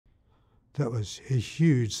That was a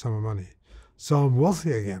huge sum of money. So I'm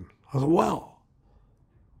wealthy again. I thought, wow,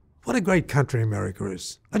 what a great country America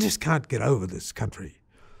is. I just can't get over this country.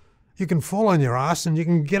 You can fall on your ass and you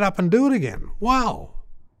can get up and do it again. Wow.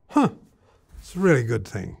 Huh. It's a really good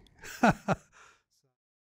thing.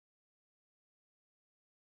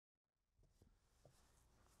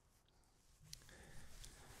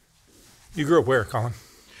 You grew up where, Colin?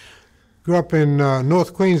 Grew up in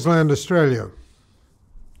North Queensland, Australia.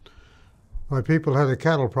 My people had a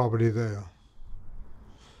cattle property there.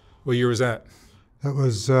 What year was that? That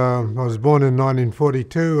was I was born in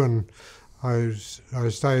 1942, and I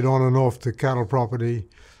stayed on and off the cattle property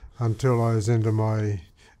until I was into my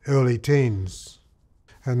early teens,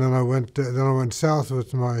 and then I went south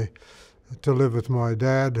to live with my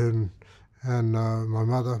dad and my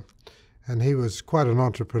mother, and he was quite an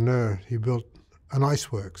entrepreneur. He built an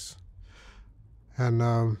iceworks, and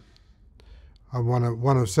I'm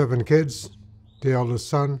one of 7 kids, the eldest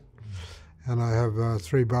son. And I have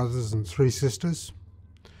 3 brothers and 3 sisters.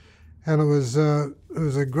 And it was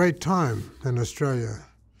a great time in Australia.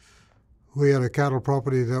 We had a cattle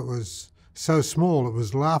property that was so small it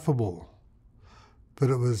was laughable, but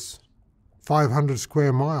it was 500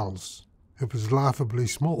 square miles. It was laughably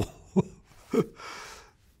small.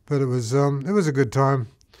 But it was a good time.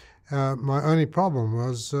 My only problem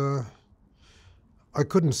was I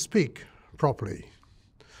couldn't speak properly.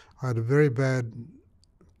 I had a very bad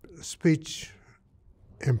speech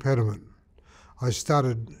impediment. I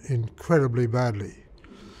started incredibly badly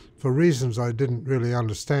for reasons I didn't really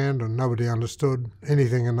understand, and nobody understood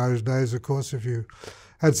anything in those days, of course. If you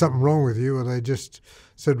had something wrong with you, they just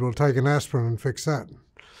said, well, take an aspirin and fix that.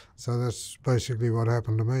 So that's basically what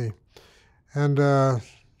happened to me. And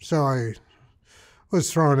so I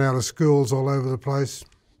was thrown out of schools all over the place,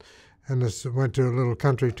 and went to a little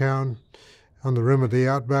country town on the rim of the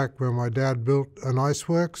outback where my dad built an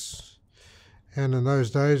iceworks. And in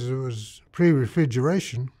those days it was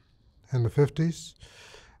pre-refrigeration in the 50s.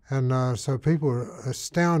 And so people were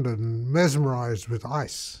astounded and mesmerized with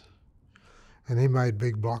ice. And he made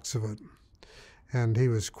big blocks of it. And he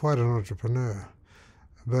was quite an entrepreneur.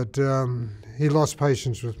 But he lost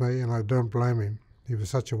patience with me, and I don't blame him. He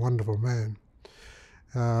was such a wonderful man.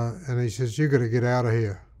 And he says, "You got to get out of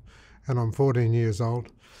here." And I'm 14 years old.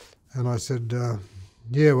 And I said,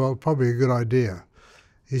 yeah, well, probably a good idea.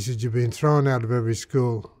 He said, "You've been thrown out of every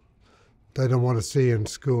school. They don't want to see you in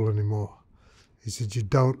school anymore." He said, "You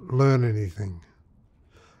don't learn anything.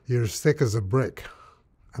 You're as thick as a brick."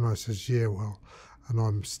 And I said, "Yeah, well," and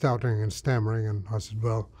I'm stuttering and stammering. And I said,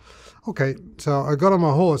 "Well, okay." So I got on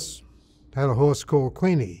my horse, had a horse called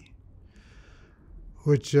Queenie,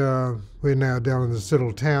 which we're now down in this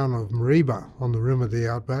little town of Mariba on the rim of the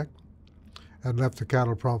outback. I'd left the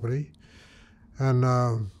cattle property, and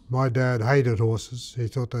my dad hated horses. He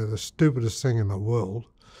thought they were the stupidest thing in the world,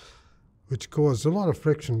 which caused a lot of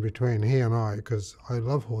friction between he and I, because I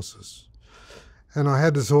love horses. And I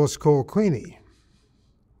had this horse called Queenie,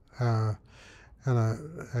 and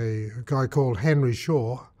a guy called Henry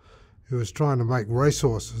Shaw, who was trying to make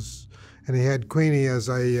racehorses, and he had Queenie as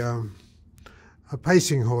a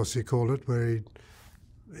pacing horse, he called it, where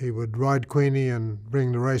he would ride Queenie and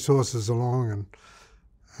bring the race horses along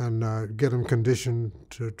and get them conditioned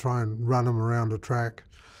to try and run them around a track.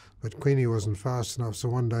 But Queenie wasn't fast enough, so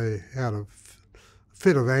one day, out of a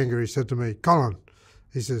fit of anger, he said to me, "Colin,"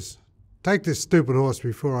 he says, "take this stupid horse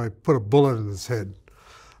before I put a bullet in his head."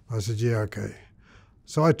 I said, "Yeah, okay."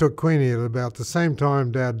 So I took Queenie at about the same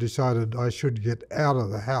time Dad decided I should get out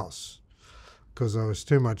of the house because I was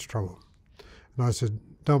too much trouble. And I said,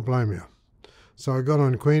 "Don't blame you." So I got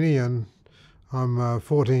on Queenie, and I'm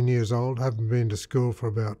 14 years old, haven't been to school for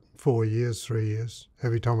about 4 years, 3 years.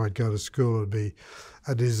 Every time I'd go to school, it'd be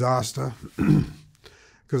a disaster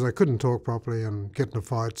because I couldn't talk properly and get into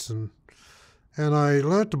fights. And I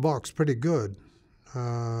learnt to box pretty good.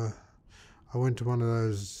 I went to one of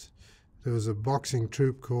those, there was a boxing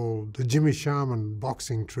troupe called the Jimmy Sharman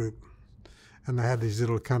Boxing Troupe, and they had these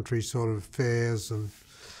little country sort of fairs. And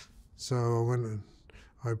so I went and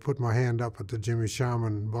I put my hand up at the Jimmy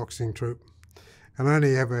Sharman Boxing Troupe, and I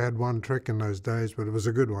only ever had one trick in those days, but it was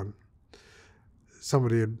a good one.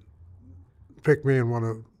 Somebody had picked me and want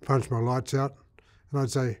to punch my lights out, and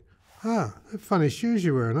I'd say, "Ah, funny shoes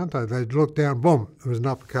you're wearing, aren't they?" They'd look down, boom, there was an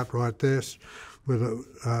uppercut right there, with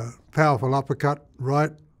a powerful uppercut,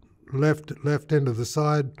 right, left into the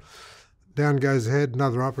side, down goes the head,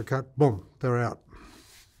 another uppercut, boom, they're out.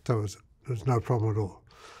 So it was no problem at all.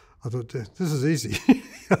 I thought, this is easy.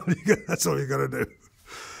 That's all you got to do.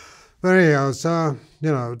 But anyhow, so,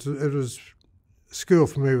 it was, school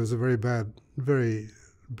for me was a very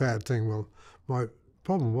bad thing. Well, my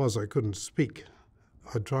problem was I couldn't speak.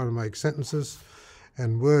 I'd try to make sentences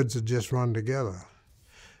and words would just run together.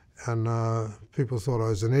 And people thought I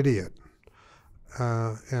was an idiot.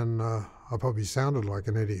 And I probably sounded like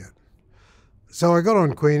an idiot. So I got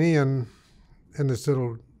on Queenie in this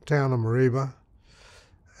little town of Mariba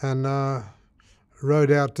and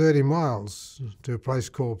rode out 30 miles to a place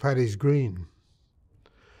called Paddy's Green.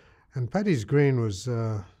 And Paddy's Green was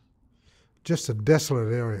just a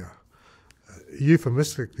desolate area,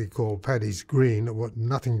 euphemistically called Paddy's Green. There was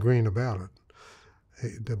nothing green about it.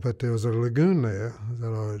 But there was a lagoon there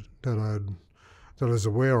that I was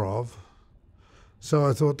aware of. So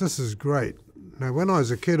I thought, this is great. Now, when I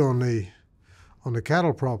was a kid on the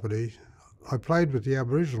cattle property, I played with the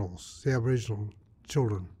Aboriginal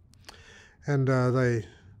children, and they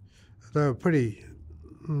were pretty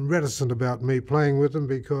reticent about me playing with them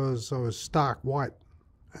because I was stark white,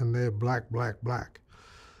 and they're black, black, black.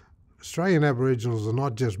 Australian Aboriginals are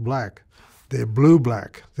not just black; they're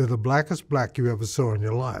blue-black. They're the blackest black you ever saw in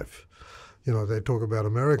your life. You know, they talk about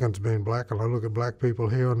Americans being black, and I look at black people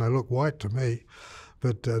here, and they look white to me.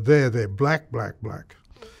 But they're black, black, black.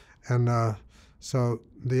 And so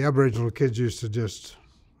the Aboriginal kids used to just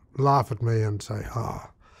laugh at me and say,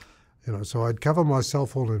 you know, so I'd cover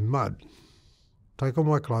myself all in mud, take all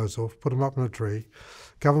my clothes off, put them up in a tree,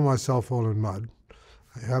 cover myself all in mud,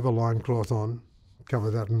 have a loincloth on, cover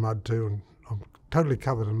that in mud too, and I'm totally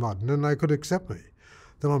covered in mud. And then they could accept me.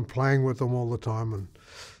 Then I'm playing with them all the time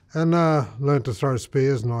and learned to throw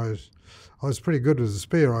spears, and I was pretty good with the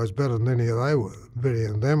spear. I was better than any of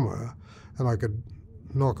them were, and I could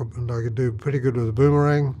knock them, and I could do pretty good with the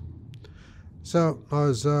boomerang. So I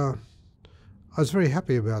was very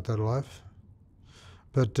happy about that life,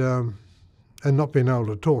 but and not being able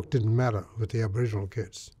to talk didn't matter with the Aboriginal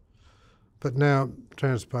kids. But now,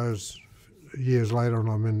 transpose years later, and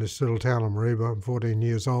I'm in this little town of Mariba. I'm 14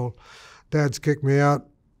 years old. Dad's kicked me out.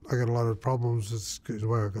 I got a lot of problems. It's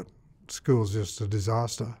where I got school's just a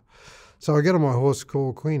disaster. So I get on my horse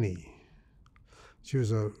called Queenie. She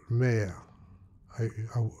was a mare, a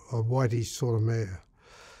whitey sort of mare,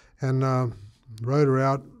 and rode her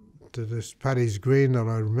out to this Paddy's Green that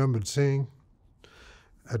I remembered seeing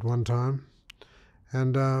at one time,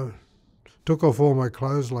 and took off all my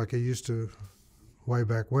clothes like I used to way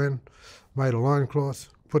back when, made a loincloth,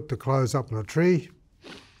 put the clothes up in a tree,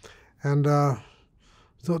 and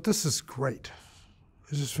thought, this is great.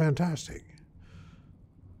 This is fantastic.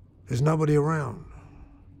 There's nobody around.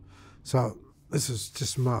 So this is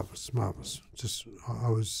just marvelous, marvelous. Just, I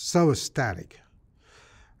was so ecstatic.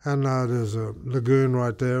 And there's a lagoon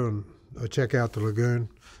right there, and I check out the lagoon,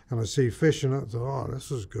 and I see fish in it. I thought, oh,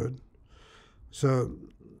 this is good. So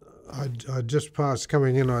I just passed,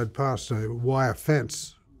 coming in, I'd passed a wire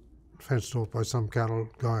fence, fenced off by some cattle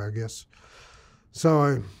guy, I guess. So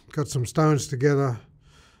I got some stones together,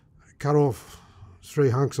 cut off 3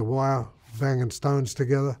 hunks of wire, banging stones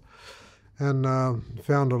together, and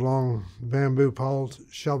found a long bamboo pole,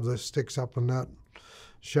 shoved the sticks up in that,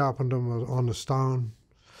 sharpened them on the stone,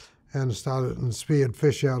 and speared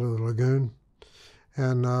fish out of the lagoon.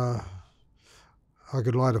 And I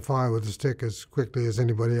could light a fire with a stick as quickly as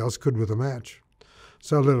anybody else could with a match.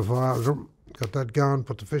 So I lit a fire, got that going,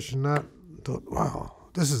 put the fish in that, thought, wow,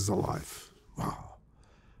 this is the life. Wow.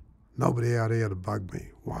 Nobody out here to bug me.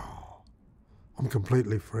 Wow. I'm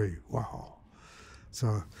completely free. Wow.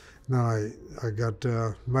 So now I got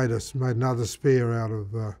made another spear out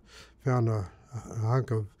of, found a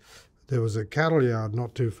hunk of, there was a cattle yard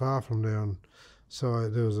not too far from there, and so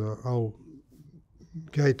there was an old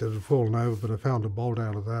gate that had fallen over, but I found a bolt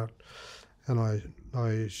out of that, and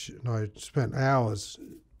I spent hours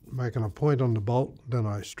making a point on the bolt. Then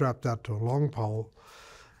I strapped that to a long pole,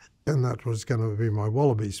 and that was going to be my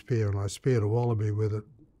wallaby spear, and I speared a wallaby with it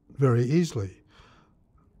very easily.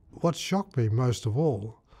 What shocked me most of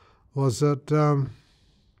all was that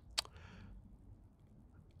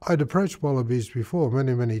I'd approached wallabies before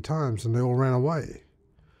many, many times, and they all ran away.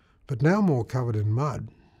 But now I'm all covered in mud,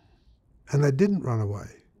 and they didn't run away.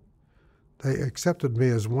 They accepted me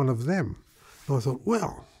as one of them. And I thought,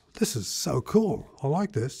 well, this is so cool. I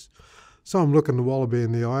like this. So I'm looking the wallaby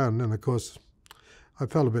in the eye, and of course, I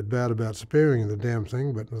felt a bit bad about spearing the damn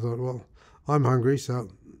thing, but I thought, well, I'm hungry, so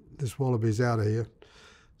this wallaby's out of here.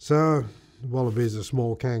 So wallabies are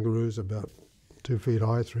small kangaroos, about 2 feet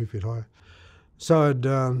high, 3 feet high. So I'd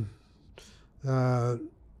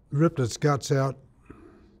ripped its guts out,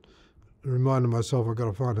 reminded myself I've got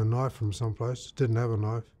to find a knife from someplace. Didn't have a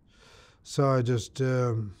knife. So I just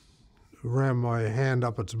rammed my hand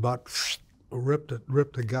up its butt,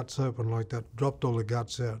 ripped the guts open like that, dropped all the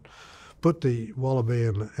guts out, put the wallaby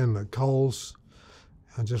in the coals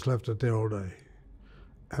and just left it there all day.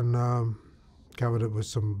 And covered it with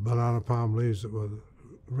some banana palm leaves that were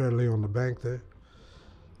readily on the bank there.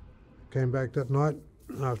 Came back that night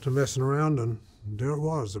after messing around, and there it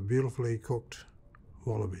was, a beautifully cooked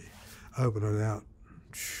wallaby. Open it out.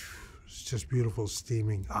 It's just beautiful,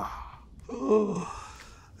 steaming. Oh,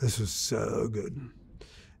 this was so good.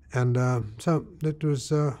 And so it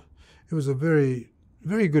was a very,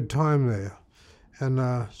 very good time there.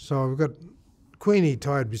 And so I've got Queenie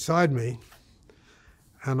tied beside me,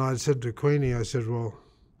 and I said to Queenie, I said, well,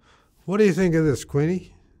 what do you think of this,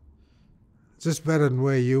 Queenie? Is this better than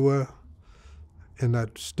where you were in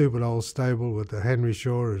that stupid old stable with the Henry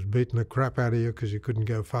Shaw who's beating the crap out of you because you couldn't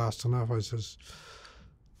go fast enough? I says,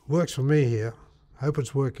 works for me here. Hope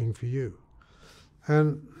it's working for you.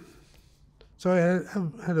 And so I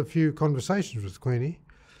had a few conversations with Queenie,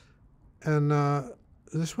 and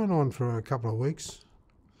this went on for a couple of weeks,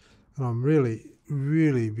 and I'm really,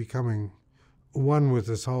 really becoming one with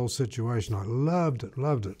this whole situation. I loved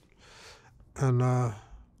it. And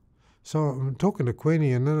so I'm talking to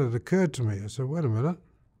Queenie, and then it occurred to me, I said, wait a minute,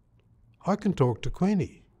 I can talk to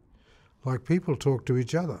Queenie like people talk to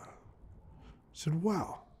each other. I said,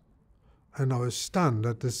 wow. And I was stunned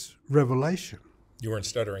at this revelation. You weren't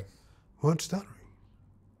stuttering. Weren't stuttering.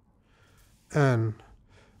 And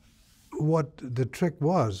what the trick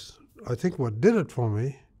was, I think what did it for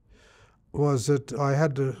me, was that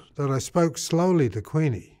I spoke slowly to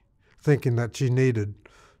Queenie, thinking that she needed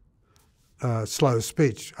slow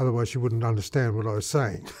speech, otherwise she wouldn't understand what I was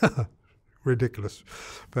saying. Ridiculous.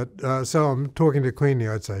 But so I'm talking to Queenie,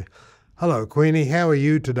 I'd say, hello, Queenie, how are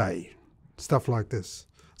you today? Stuff like this.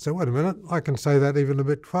 So wait a minute, I can say that even a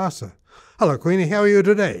bit faster. Hello, Queenie, how are you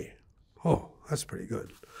today? Oh, that's pretty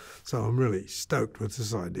good. So I'm really stoked with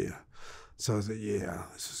this idea. So I said, yeah,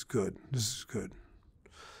 this is good.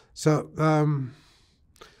 So I'm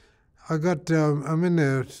in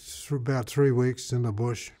there for about 3 weeks in the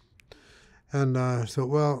bush, and I thought,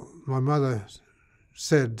 well, my mother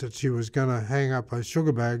said that she was going to hang up a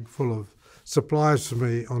sugar bag full of supplies for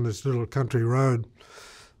me on this little country road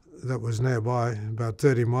that was nearby, about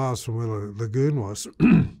 30 miles from where the lagoon was.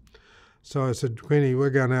 So I said, Queenie,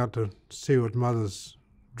 we're going out to see what Mother's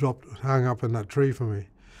hung up in that tree for me.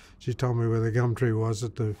 She told me where the gum tree was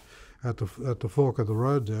at the fork of the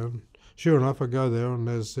road there. And sure enough, I go there, and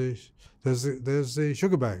there's the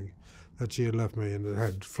sugar bag that she had left me, and it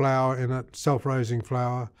had flour in it, self-raising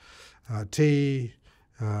flour, tea,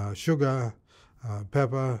 sugar,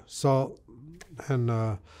 pepper, salt,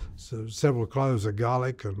 and several cloves of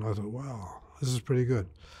garlic. And I thought, wow, this is pretty good.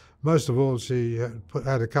 Most of all, she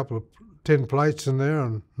had a couple of tin plates in there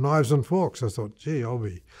and knives and forks. I thought, gee, I'll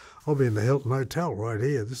be in the Hilton Hotel right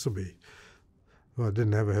here. This will be, well, I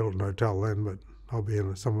didn't have a Hilton Hotel then, but I'll be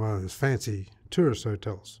in some of those fancy tourist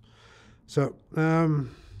hotels. So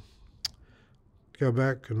go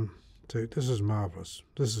back and say, this is marvelous.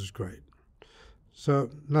 This is great.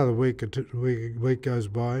 So another week goes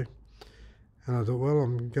by, and I thought, well,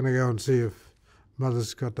 I'm going to go and see if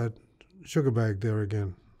Mother's got that sugar bag there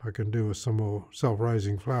again. I can do with some more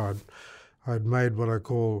self-raising flour. I'd made what I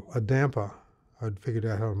call a damper. I'd figured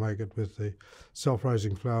out how to make it with the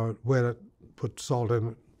self-raising flour, wet it, put salt in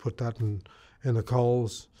it, put that in the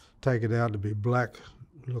coals, take it out to be black,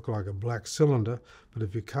 look like a black cylinder, but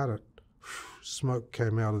if you cut it, smoke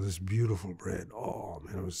came out of this beautiful bread. Oh,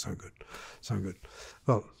 man, it was so good, so good.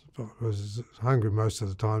 Well, I was hungry most of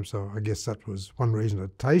the time, so I guess that was one reason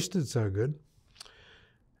it tasted so good.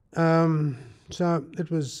 So it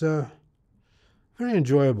was very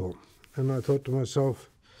enjoyable, and I thought to myself,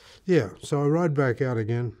 yeah, so I rode back out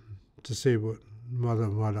again to see what Mother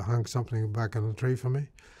might have hung something back in the tree for me.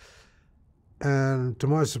 And to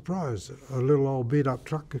my surprise, a little old beat-up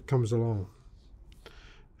truck comes along,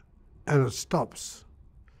 and it stops.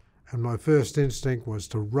 And my first instinct was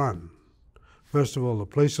to run. First of all, the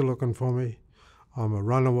police are looking for me. I'm a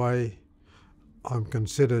runaway. I'm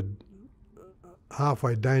considered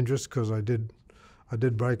halfway dangerous because I did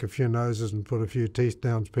break a few noses and put a few teeth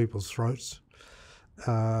down people's throats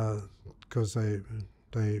because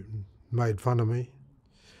they made fun of me.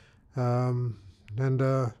 And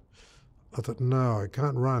I thought, no, I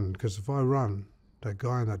can't run, because if I run, that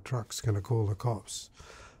guy in that truck's going to call the cops.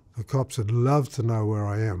 The cops would love to know where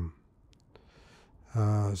I am.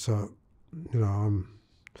 So, you know,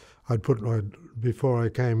 before I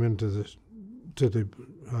came into to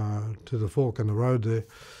the fork in the road there,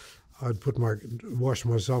 I'd wash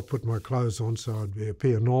myself, put my clothes on so I'd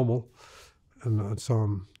appear normal, and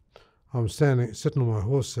so I'm sitting on my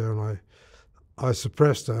horse there, and I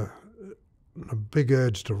suppressed a big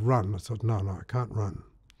urge to run. I thought, no, I can't run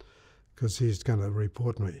because he's going to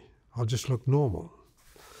report me. I'll just look normal.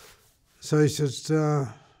 So he said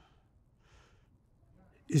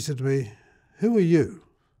to me, "Who are you?"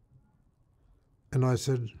 And I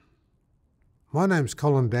said, "My name's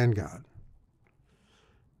Colin Dangard."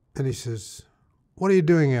 And he says, "What are you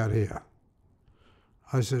doing out here?"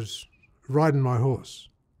 I says, "Riding my horse."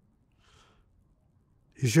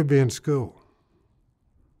 "You should be in school."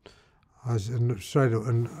 I said, and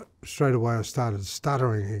straight away I started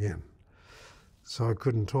stuttering again, so I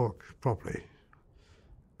couldn't talk properly.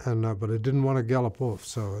 But I didn't want to gallop off,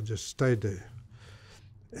 so I just stayed there.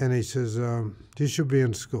 And he says, "You should be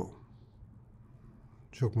in school."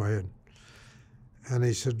 Shook my head. And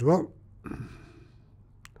he said, "Well,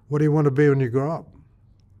 what do you want to be when you grow up?"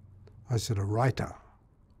 I said, "A writer.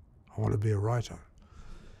 I want to be a writer."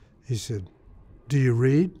 He said, "Do you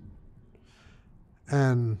read?"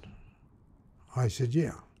 And I said,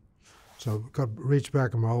 "Yeah." So I reached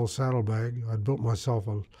back in my old saddlebag. I'd built myself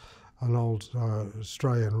an old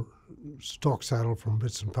Australian stock saddle from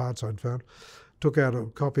bits and parts I'd found. Took out a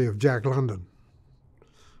copy of Jack London,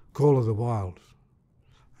 Call of the Wild.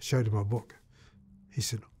 I showed him my book. He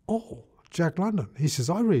said, "Oh, Jack London." He says,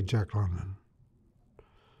 "I read Jack London."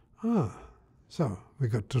 Ah, so we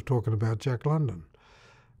got to talking about Jack London,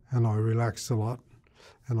 and I relaxed a lot,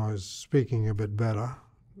 and I was speaking a bit better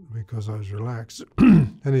because I was relaxed.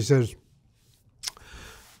 And he says,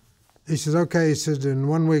 "Okay," he said, "in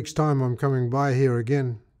 1 week's time I'm coming by here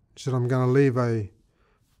again." He said, "I'm going to leave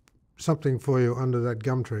something for you under that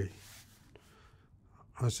gum tree."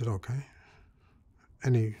 I said, "Okay."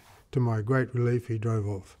 And to my great relief, he drove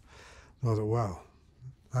off. I thought, wow,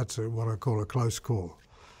 that's what I call a close call,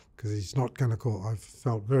 because he's not going to call. I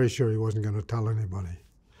felt very sure he wasn't going to tell anybody.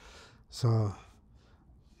 So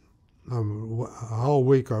a whole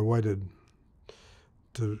week I waited,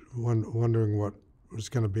 wondering what was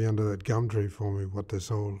going to be under that gum tree for me, what this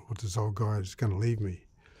old guy is going to leave me.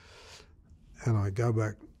 And I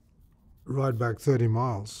ride back 30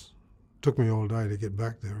 miles. Took me all day to get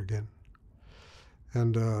back there again.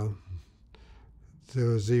 And there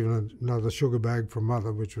was even another sugar bag from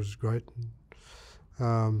Mother, which was great.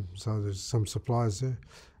 So there's some supplies there.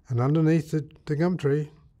 And underneath the gum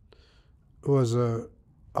tree was a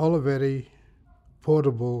Olivetti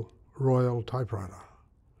portable Royal typewriter.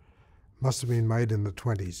 Must have been made in the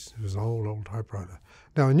 20s. It was an old typewriter.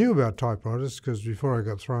 Now, I knew about typewriters because before I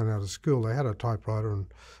got thrown out of school, they had a typewriter and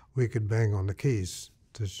we could bang on the keys.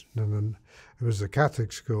 And it was a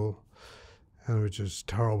Catholic school, and it was just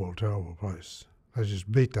terrible place. They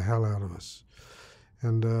just beat the hell out of us.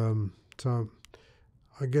 And so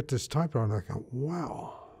I get this typewriter and I go,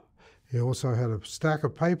 wow. He also had a stack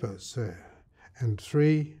of papers there and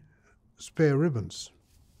 3 spare ribbons.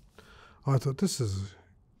 I thought, this is the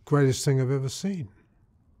greatest thing I've ever seen.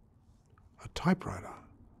 A typewriter.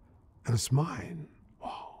 And it's mine.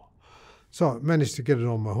 Wow. So I managed to get it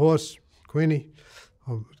on my horse, Queenie.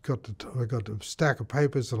 I got the stack of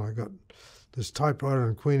papers and I got this typewriter,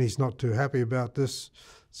 and Queenie's not too happy about this.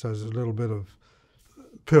 So there's a little bit of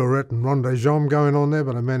pirouette and ronde-jambe going on there,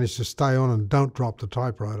 but I managed to stay on and don't drop the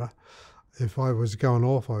typewriter. If I was going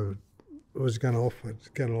off, I was going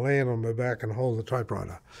to land on my back and hold the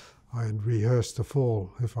typewriter. I had rehearsed the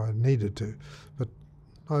fall if I needed to, but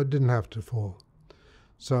I didn't have to fall.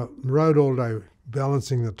 So rode all day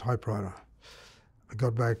balancing the typewriter. I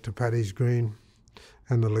got back to Paddy's Green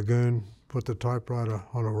and the lagoon, put the typewriter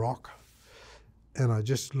on a rock, and I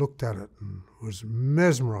just looked at it and was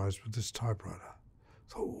mesmerized with this typewriter.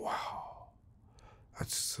 I thought, wow,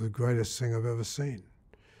 that's the greatest thing I've ever seen.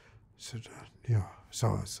 So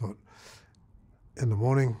I thought, in the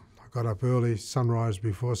morning, I got up early,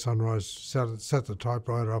 before sunrise, set the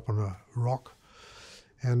typewriter up on a rock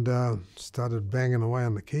and started banging away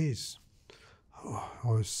on the keys. Oh, I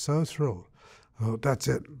was so thrilled. I thought, that's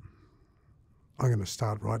it. I'm going to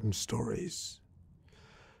start writing stories.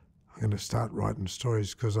 I'm going to start writing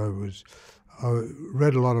stories because I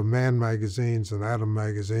read a lot of Man magazines and Adam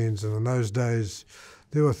magazines, and in those days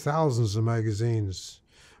there were thousands of magazines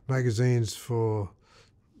for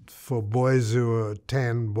boys who were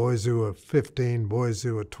 10, boys who were 15, boys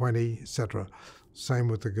who were 20, etc. Same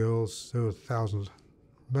with the girls. There were thousands of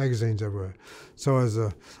magazines everywhere. So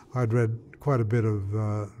I'd read quite a bit of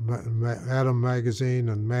Adam magazine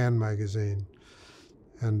and Man magazine,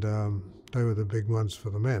 and they were the big ones for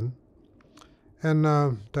the men. And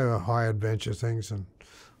they were high adventure things, and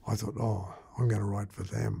I thought, oh, I'm going to write for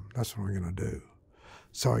them. That's what I'm going to do.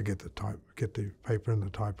 So I get the paper and the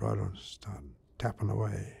typewriter and start tapping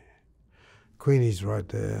away. Queenie's right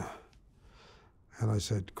there. And I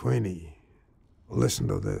said, Queenie, Listen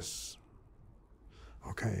to this.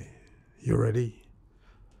 Okay, you ready?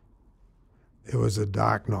 It was a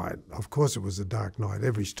dark night. Of course it was a dark night.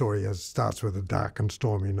 Every story starts with a dark and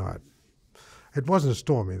stormy night. It wasn't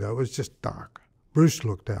stormy, though. It was just dark. Bruce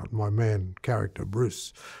looked out, my main character,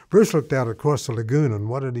 Bruce. Bruce looked out across the lagoon, and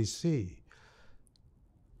what did he see?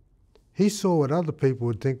 He saw what other people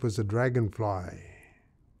would think was a dragonfly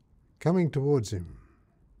coming towards him.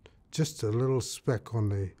 Just a little speck on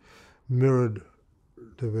the mirrored,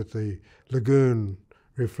 with the lagoon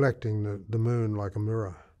reflecting the moon like a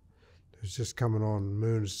mirror. It was just coming on, the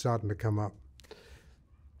moon's starting to come up.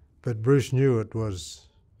 But Bruce knew it was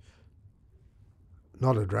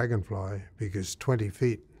not a dragonfly, because 20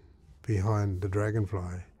 feet behind the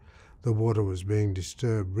dragonfly, the water was being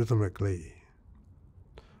disturbed rhythmically.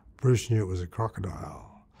 Bruce knew it was a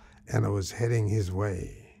crocodile, and it was heading his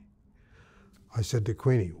way. I said to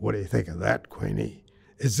Queenie, "What do you think of that, Queenie?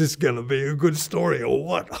 Is this going to be a good story or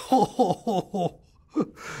what?"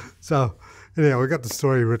 So, anyhow, we got the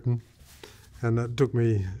story written, and it took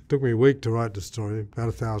me a week to write the story, about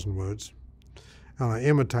 1,000 words. And I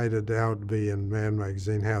imitated how it would be in Man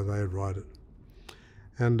magazine, how they would write it.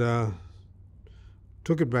 And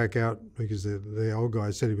took it back out because the old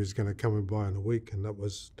guy said he was going to come by in a week, and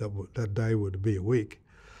that day would be a week.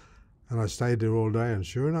 And I stayed there all day, and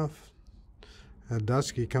sure enough, at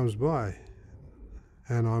dusk he comes by,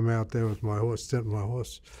 and I'm out there with my horse, sitting my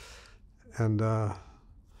horse, and I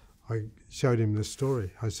showed him this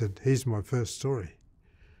story. I said, "Here's my first story."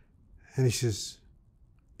 And he says,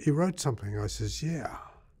 "You wrote something?" I says, "Yeah."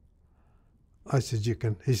 I said, "You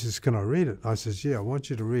can." He says, "Can I read it?" I says, "Yeah, I want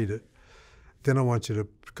you to read it. Then I want you to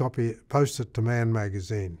post it to Man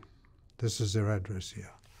magazine. This is their address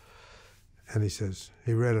here." And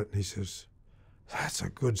he read it, and he says, "That's a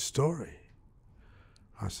good story."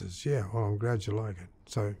 I says, "Yeah, well, I'm glad you like it."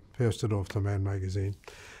 So I passed it off to Man magazine.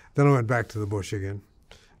 Then I went back to the bush again.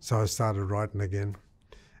 So I started writing again.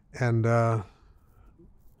 And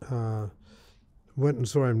went and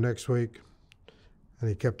saw him next week, and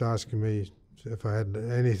he kept asking me if I had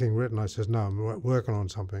anything written. I says, "No, I'm working on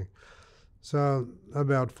something." So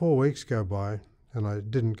about 4 weeks go by, and I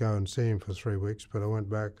didn't go and see him for 3 weeks, but I went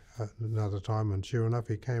back another time, and sure enough,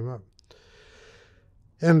 he came up.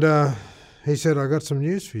 And he said, "I got some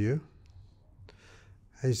news for you."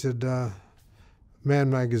 He said, "Man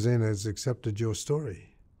magazine has accepted your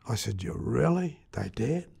story." I said, "You really? They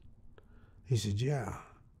did?" He said, "Yeah.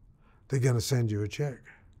 They're going to send you a check."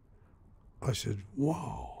 I said,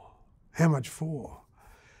 "Whoa, how much for?"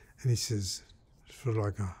 And he says, "For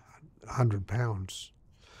like £100.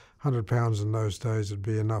 £100 in those days would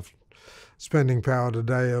be enough spending power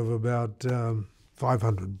today of about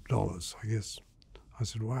 $500, I guess." I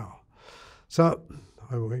said, "Wow." So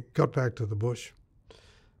I got back to the bush.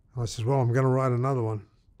 I said, "Well, I'm going to write another one."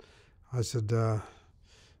 I said, I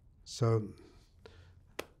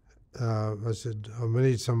said, "I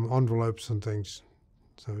need some envelopes and things."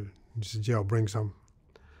 So he said, "Yeah, I'll bring some."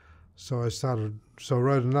 So I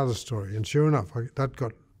wrote another story, and sure enough, that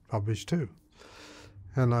got published too.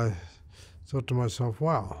 And I thought to myself,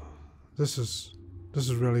 wow, this is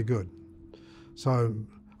really good. So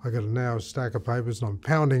I got now a stack of papers, and I'm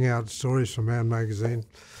pounding out stories from Man magazine.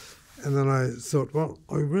 And then I thought, well,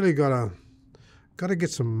 I really got to get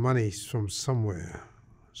some money from somewhere,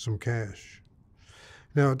 some cash.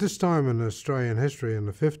 Now, at this time in Australian history, in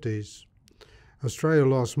the 50s, Australia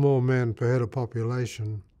lost more men per head of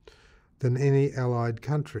population than any allied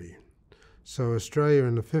country. So Australia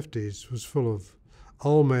in the 50s was full of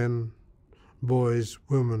old men, boys,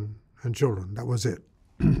 women, and children. That was it.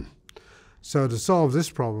 So to solve this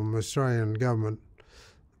problem, the Australian government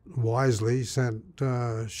wisely sent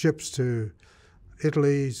ships to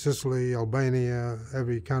Italy, Sicily, Albania,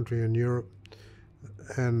 every country in Europe.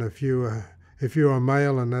 And if you were a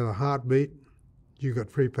male and had a heartbeat, you got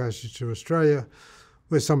free passage to Australia,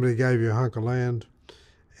 where somebody gave you a hunk of land.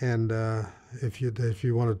 And if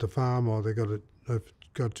you wanted to farm, or they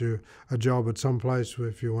got you a job at some place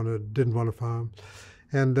if you didn't want to farm,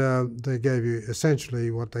 and they gave you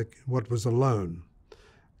essentially what was a loan.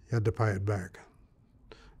 You had to pay it back.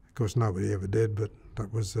 Of course, nobody ever did, but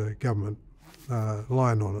that was the government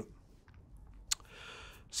line on it.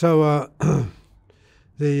 So I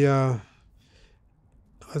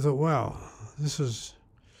thought, wow, this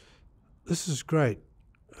is great.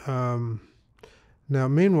 Now,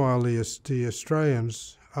 meanwhile, the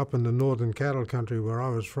Australians up in the northern cattle country where I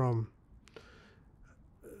was from,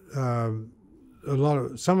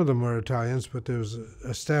 some of them were Italians, but there was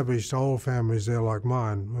established old families there like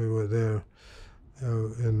mine. We were there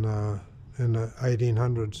in the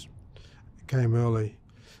 1800s, came early,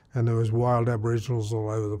 and there was wild Aboriginals all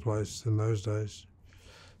over the place in those days.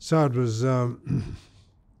 So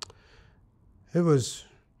it was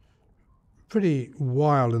pretty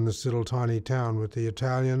wild in this little tiny town with the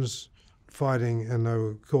Italians fighting, and they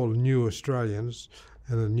were called New Australians,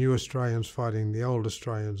 and the New Australians fighting the old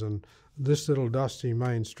Australians. And this little dusty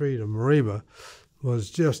main street of Mareeba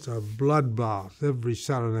was just a bloodbath every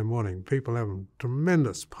Saturday morning. People having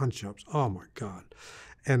tremendous punch-ups. Oh my God!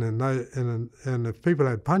 And if people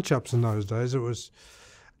had punch-ups in those days, it was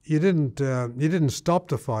you didn't stop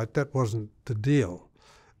the fight. That wasn't the deal.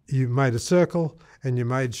 You made a circle and you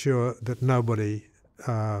made sure that nobody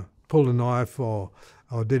pulled a knife or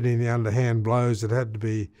did any underhand blows. It had to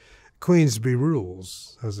be Queensby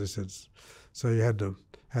rules, as they said. So you had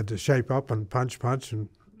to shape up and punch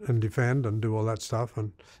and defend and do all that stuff,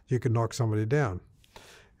 and you could knock somebody down.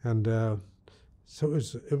 And so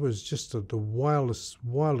it was just the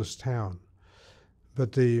wildest town.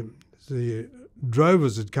 But the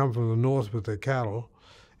drovers had come from the north with their cattle,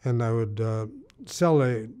 and they would sell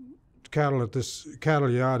their cattle at this cattle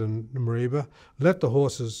yard in Mareeba, let the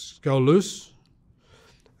horses go loose,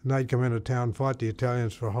 and they'd come into town, fight the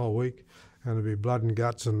Italians for a whole week, and there'd be blood and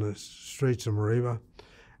guts in the streets of Mareeba.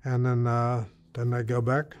 And then they'd go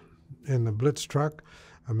back in the Blitz truck.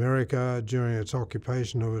 America, during its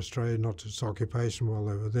occupation of Australia, not its occupation while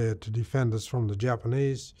they were there to defend us from the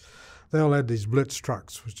Japanese, they all had these Blitz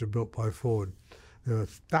trucks, which were built by Ford. There were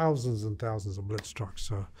thousands and thousands of Blitz trucks.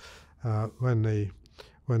 So when the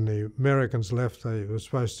Americans left, they were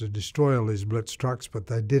supposed to destroy all these Blitz trucks, but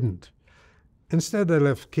they didn't. Instead, they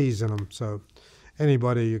left keys in them. So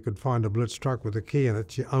anybody you could find a Blitz truck with a key in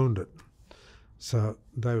it, you owned it. So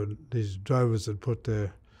these drovers would put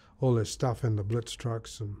all their stuff in the Blitz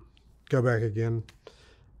trucks and go back again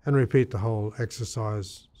and repeat the whole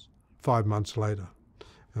exercise 5 months later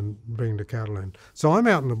and bring the cattle in. So I'm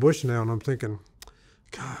out in the bush now and I'm thinking,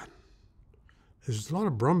 God, there's a lot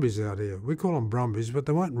of brumbies out here. We call them brumbies, but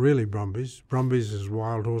they weren't really brumbies. Brumbies is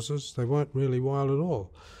wild horses. They weren't really wild at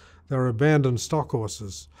all. They were abandoned stock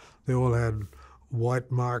horses. They all had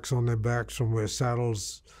white marks on their backs from where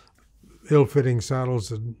ill-fitting saddles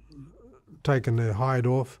had taken their hide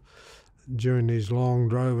off during these long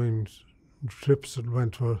droving trips that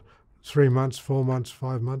went for 3 months, 4 months,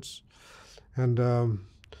 5 months. And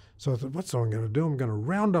so I thought, what's I'm going to do? I'm going to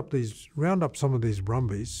round up some of these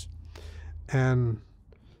brumbies and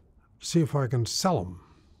see if I can sell them.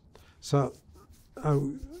 So I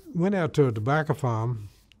went out to a tobacco farm,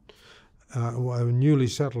 a newly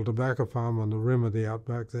settled tobacco farm on the rim of the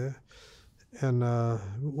outback there, and it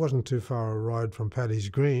wasn't too far a ride from Paddy's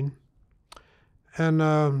Green,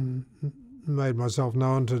 and made myself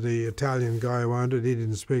known to the Italian guy who owned it. He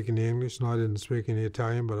didn't speak any English, and I didn't speak any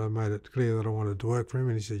Italian, but I made it clear that I wanted to work for him,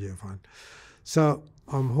 and he said, yeah, fine. So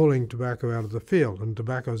I'm hauling tobacco out of the field, and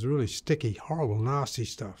tobacco is really sticky, horrible, nasty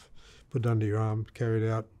stuff. Put under your arm, carry it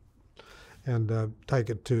out, and take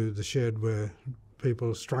it to the shed where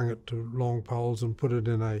people strung it to long poles and put it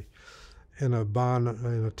in a barn,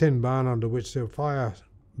 in a tin barn under which their fire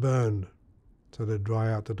burned, so they'd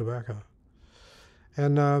dry out the tobacco.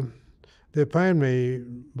 And they're paying me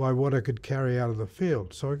by what I could carry out of the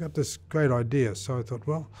field. So I got this great idea. So I thought,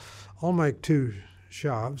 well, I'll make 2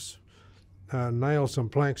 shafts, nail some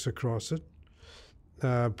planks across it,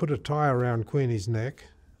 put a tie around Queenie's neck,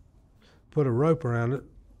 put a rope around it,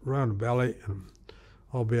 around the belly, and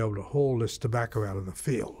I'll be able to haul this tobacco out of the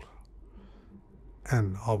field.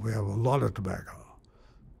 And I'll have a lot of tobacco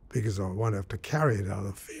because I won't have to carry it out of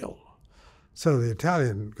the field. So the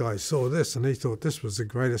Italian guy saw this and he thought this was the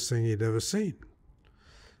greatest thing he'd ever seen.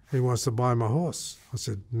 He wants to buy my horse. I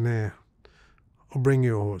said, nah, I'll bring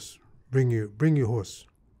you a horse. Bring your horse.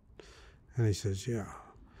 And he says, yeah.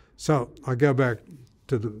 So I go back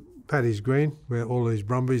to the Paddy's Green where all these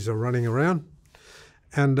brumbies are running around,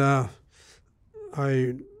 and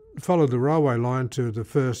I followed the railway line to the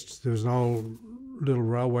first. There was an old little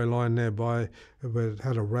railway line nearby where it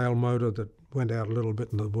had a rail motor that went out a little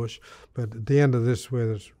bit into the bush. But at the end of this, where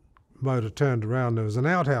the motor turned around, there was an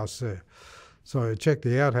outhouse there. So I checked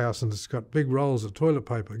the outhouse, and it's got big rolls of toilet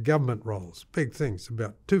paper, government rolls, big things,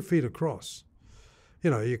 about 2 feet across. You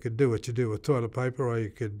know, you could do what you do with toilet paper, or you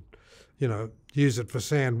could, use it for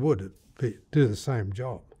sand wood. It'd do the same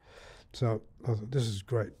job. So I thought, this is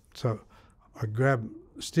great. So I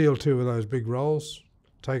steal 2 of those big rolls,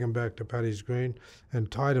 take them back to Paddy's Green,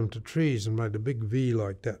 and tied them to trees and made a big V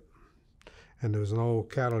like that. And there was an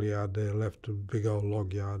old cattle yard there left, a big old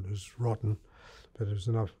log yard. It was rotten, but there was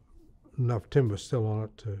enough timber still on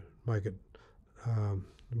it to make it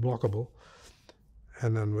blockable.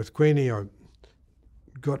 And then with Queenie, I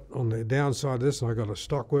got on the downside of this, and I got a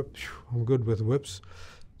stock whip. I'm good with whips.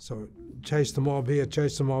 So chase the mob here,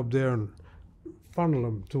 chase the mob there, and funnel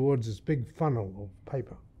them towards this big funnel of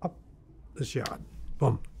paper up this yard.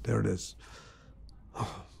 Boom, there it is.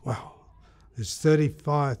 Oh, wow. There's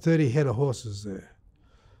 30 head of horses there.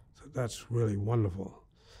 So that's really wonderful.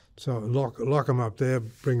 So lock them up there,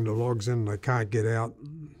 bring the logs in, they can't get out.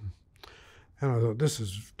 And I thought, this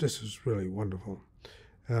is really wonderful.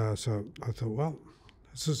 So I thought, well,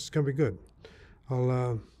 this is going to be good.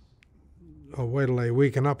 I'll wait till they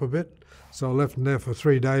weaken up a bit. So I left them there for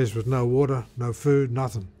 3 days with no water, no food,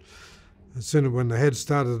 nothing. As soon as when the heads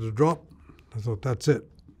started to drop, I thought, that's it.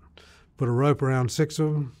 Put a rope around 6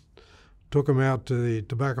 of them, took them out to the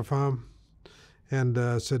tobacco farm, and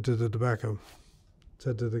said to the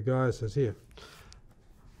guy, says, here,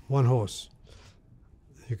 1 horse.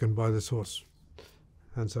 You can buy this horse.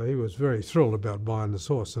 And so he was very thrilled about buying this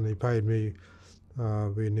horse, and he paid me.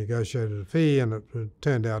 We negotiated a fee, and it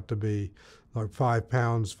turned out to be like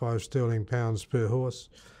 £5 sterling per horse,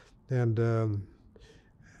 and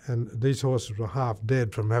these horses were half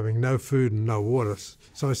dead from having no food and no water.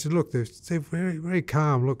 So I said, look, they're very, very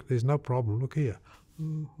calm. Look, there's no problem. Look here,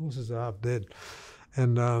 horses are half dead.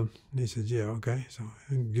 And he said, yeah, okay. So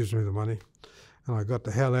he gives me the money. And I got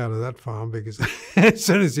the hell out of that farm, because as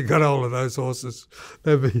soon as you got hold of those horses,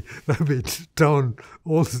 they'd be towing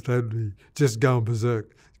horses, they'd be just going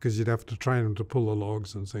berserk, because you'd have to train them to pull the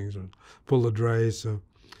logs and things, and pull the drays. So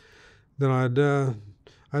then I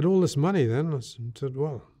had all this money then. I said,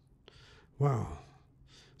 well, wow.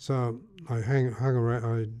 So I hung around,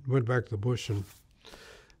 I went back to the bush, and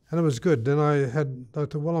it was good. Then I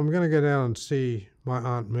thought, well, I'm going to go down and see my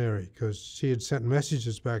Aunt Mary, because she had sent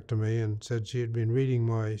messages back to me and said she had been reading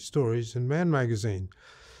my stories in Man magazine.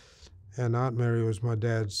 And Aunt Mary was my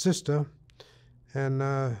dad's sister,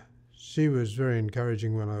 and she was very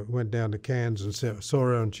encouraging when I went down to Cairns and saw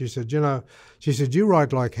her, and she said, you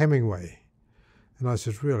write like Hemingway. And I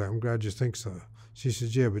said, really, I'm glad you think so. She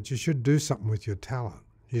said, yeah, but you should do something with your talent.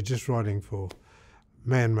 You're just writing for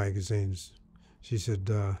Man magazines. She said,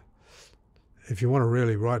 if you want to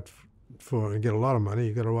really write for and get a lot of money,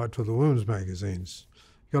 you've got to write for the women's magazines.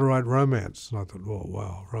 You've got to write romance. And I thought, oh,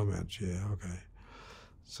 wow, romance, yeah, okay.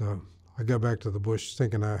 So I go back to the bush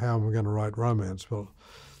thinking, how am I going to write romance? Well,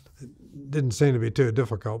 it didn't seem to be too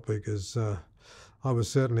difficult, because I was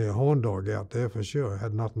certainly a horn dog out there for sure. I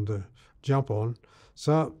had nothing to jump on.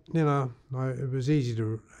 So, it was easy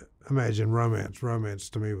to imagine romance. Romance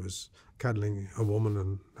to me was cuddling a woman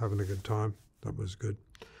and having a good time. That was good.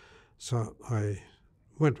 So I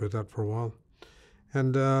went with that for a while,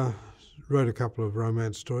 and wrote a couple of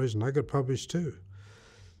romance stories, and they got published too.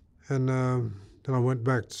 And then I went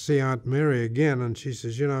back to see Aunt Mary again, and she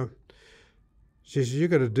says, you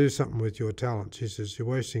got to do something with your talent. She says, you're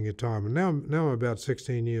wasting your time. And now I'm about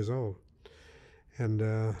 16 years old,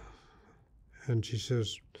 and she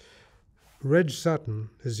says, Reg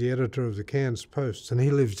Sutton is the editor of the Cairns Post, and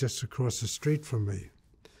he lives just across the street from me.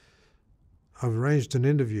 I've arranged an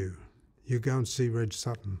interview. You go and see Reg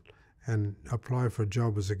Sutton and apply for a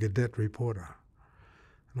job as a cadet reporter.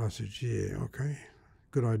 And I said, yeah, okay,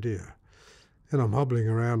 good idea. And I'm hobbling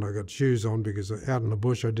around. I got shoes on, because out in the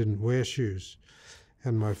bush I didn't wear shoes,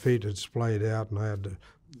 and my feet had splayed out, and I had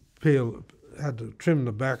to trim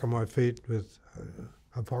the back of my feet with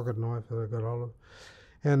a pocket knife that I got hold of,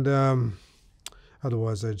 and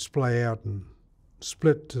otherwise they'd splay out and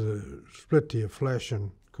split to your flesh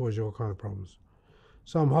and cause you all kind of problems.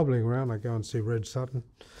 So I'm hobbling around. I go and see Reg Sutton,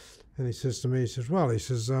 and he says to me,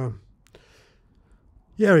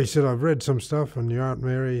 yeah, he said, I've read some stuff on your Aunt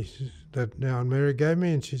Mary that Aunt Mary gave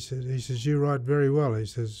me, and he says, you write very well. He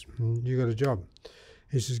says, you got a job.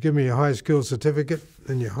 He says, give me a high school certificate,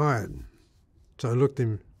 and you're hired. So I looked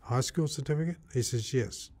him, high school certificate? He says,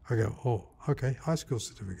 yes. I go, oh, okay, high school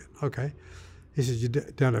certificate, okay. He says, you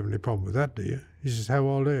don't have any problem with that, do you? He says, how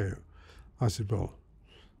old are you? I said, well,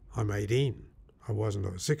 I'm 18. I was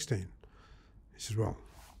 16. He says, well.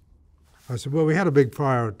 I said, well, we had a big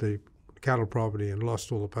fire at the cattle property and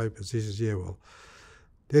lost all the papers. He says, yeah, well,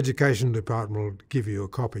 the education department will give you a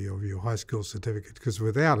copy of your high school certificate, because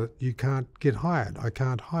without it, you can't get hired. I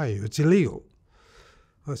can't hire you. It's illegal.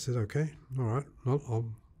 I said, okay, all right, well,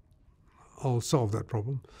 I'll solve that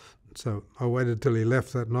problem. So I waited till he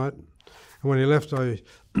left that night. And when he left, I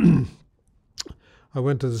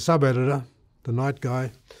went to the sub-editor, the night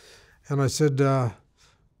guy, and I said,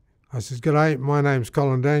 g'day, my name's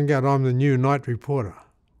Colin Dangout, I'm the new night reporter.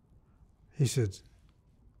 He said,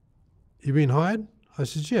 you been hired? I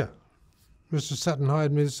said, yeah. Mr. Sutton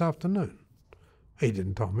hired me this afternoon. He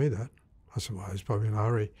didn't tell me that. I said, well, he's probably in a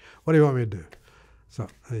hurry. What do you want me to do? So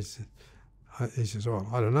he says, well,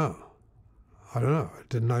 I don't know. I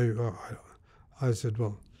didn't know you. I said,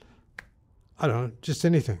 well, I don't know, just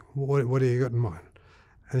anything. What do you got in mind?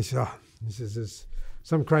 And he says, there's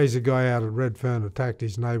some crazy guy out at Redfern attacked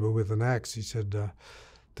his neighbour with an axe. He said,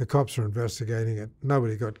 the cops are investigating it.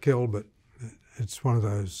 Nobody got killed, but it's one of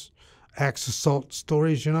those axe assault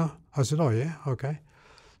stories, you know. I said, oh yeah, okay.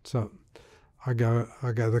 So I go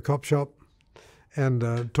to the cop shop and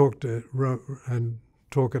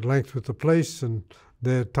talk at length with the police, and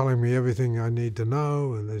they're telling me everything I need to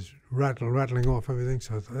know, and there's rattling off everything.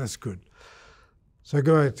 So I thought, that's good. So I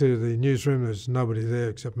go back to the newsroom. There's nobody there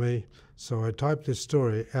except me. So I type this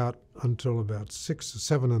story out until about 6 or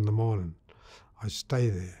 7 in the morning. I stay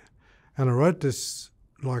there, and I wrote this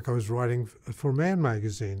like I was writing for a Man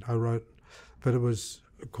magazine. But it was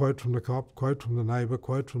a quote from the cop, quote from the neighbour,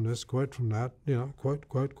 quote from this, quote from that, you know, quote,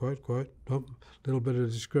 little bit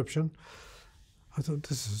of description. I thought,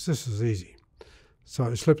 this is easy. So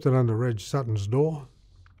I slipped it under Reg Sutton's door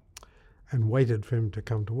and waited for him to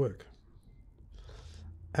come to work.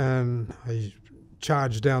 And I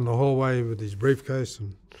charged down the hallway with his briefcase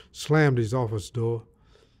and slammed his office door.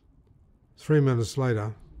 3 minutes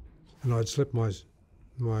later, and I'd slipped my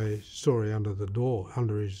story under the door,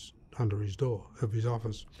 under his door of his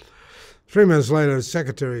office. 3 minutes later, his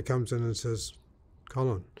secretary comes in and says,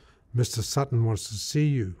 Colin, Mr. Sutton wants to see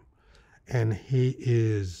you, and he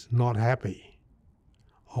is not happy.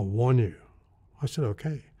 I'll warn you. I said,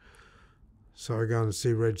 okay. So I go and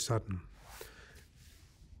see Reg Sutton.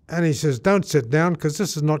 And he says, don't sit down, because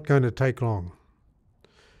this is not going to take long.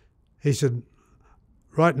 He said,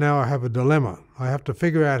 right now I have a dilemma. I have to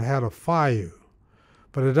figure out how to fire you.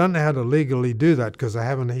 But I don't know how to legally do that because I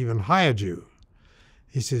haven't even hired you.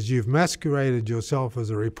 He says, you've masqueraded yourself as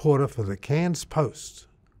a reporter for the Cairns Post,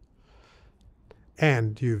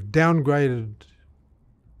 and you've downgraded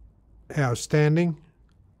our standing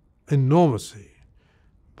enormously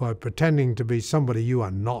by pretending to be somebody you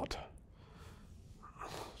are not.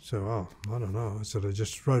 So, I don't know. I said, I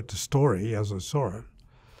just wrote the story as I saw it.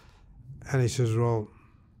 And he says, well,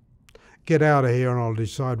 get out of here and I'll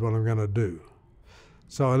decide what I'm going to do.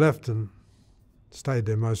 So I left and stayed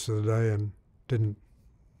there most of the day and didn't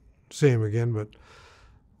see him again. But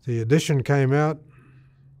the edition came out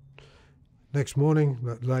next morning,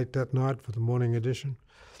 late that night for the morning edition.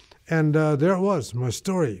 And there it was, my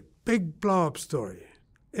story, big blow-up story.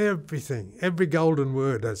 Everything, every golden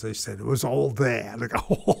word, as they said, it was all there. And I go,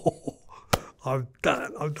 oh, I've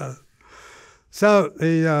done it. So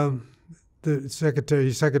his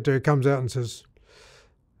secretary comes out and says,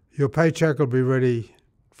 your paycheck will be ready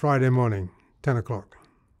Friday morning, 10 o'clock.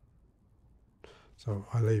 So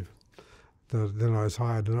I leave. Then I was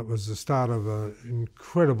hired, and it was the start of an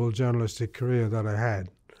incredible journalistic career that I had.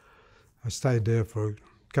 I stayed there for a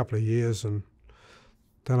couple of years, and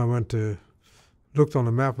then I looked on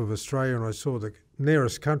the map of Australia, and I saw the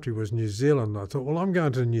nearest country was New Zealand. I thought, well, I'm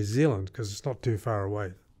going to New Zealand because it's not too far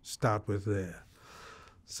away. Start with there.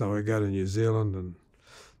 So I go to New Zealand, and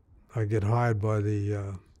I get hired by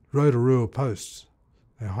the Rotorua Post.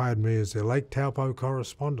 They hired me as their Lake Taupo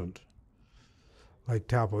correspondent. Lake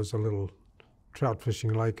Taupo is a little trout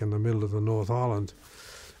fishing lake in the middle of the North Island.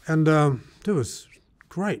 And it was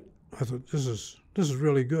great. I thought, this is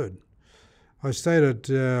really good. I stayed at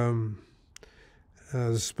the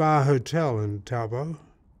Spa Hotel in Taupo.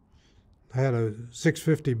 I had a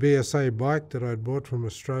 650 BSA bike that I'd brought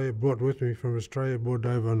with me from Australia, brought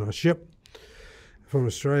over on a ship from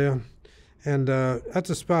Australia. And at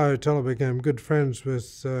the Spa Hotel, I became good friends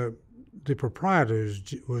with the proprietor,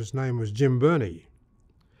 whose name was Jim Burney.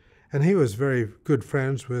 And he was very good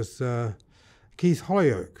friends with Keith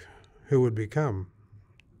Holyoake, who would become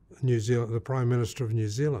the Prime Minister of New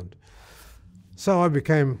Zealand. So I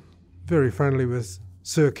became very friendly with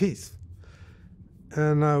Sir Keith.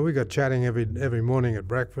 And we got chatting every morning at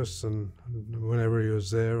breakfast and whenever he was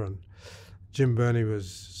there. And Jim Burney was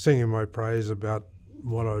singing my praise about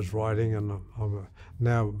what I was writing, and I'm a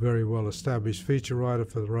now very well-established feature writer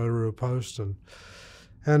for the Rotorua Post. And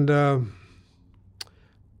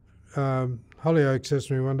Holyoake says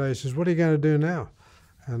to me one day, he says, what are you going to do now?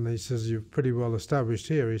 And he says, you're pretty well established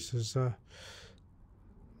here. He says,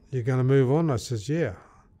 you're going to move on? I says, yeah.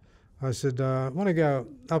 I said, I want to go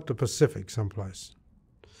up the Pacific someplace.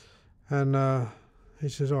 And he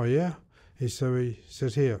says, oh, yeah? He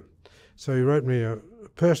says, here. So he wrote me a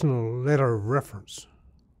personal letter of reference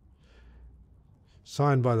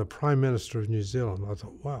signed by the Prime Minister of New Zealand. I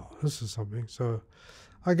thought, wow, this is something. So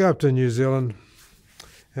I go up to New Zealand,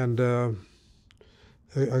 and I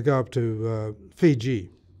go up to Fiji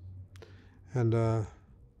and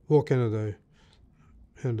walk into the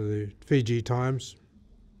into the Fiji Times,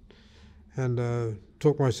 and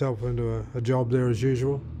talked myself into a job there as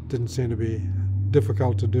usual. Didn't seem to be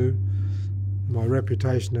difficult to do. My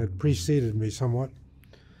reputation had preceded me somewhat.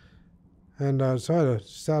 And so I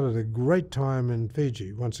started a great time in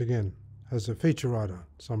Fiji once again as a feature writer.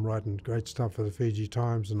 So I'm writing great stuff for the Fiji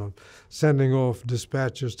Times, and I'm sending off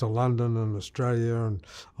dispatches to London and Australia,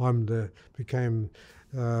 and became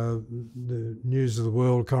the News of the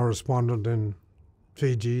World correspondent in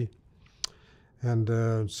Fiji,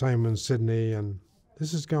 and same in Sydney, and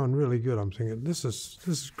this is going really good. I'm thinking, this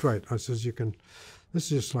is great. I says, this is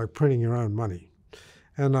just like printing your own money.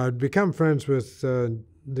 And I'd become friends with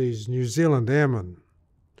these New Zealand airmen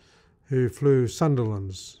who flew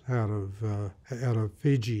Sunderlands out of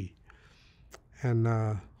Fiji. And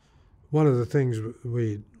one of the things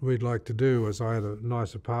we'd like to do was, I had a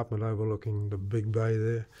nice apartment overlooking the big bay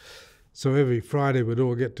there. So every Friday we'd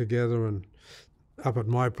all get together and up at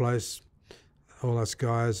my place, all us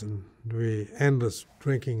guys, and we endless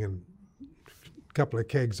drinking and a couple of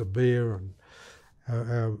kegs of beer, and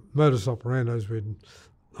our modus operandos, we'd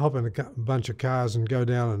hop in a bunch of cars and go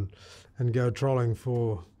down and go trolling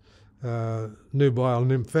for nubile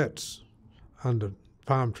nymphets under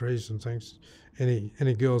palm trees and things.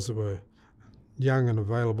 Any girls that were young and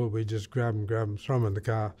available, we just grab them, throw them in the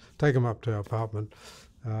car, take them up to our apartment,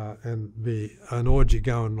 and be an orgy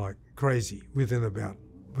going like crazy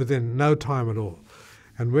within no time at all.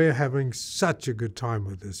 And we're having such a good time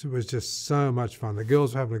with this. It was just so much fun. The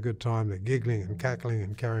girls were having a good time. They're giggling and cackling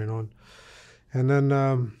and carrying on. And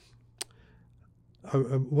then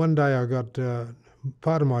one day I got,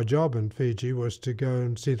 part of my job in Fiji was to go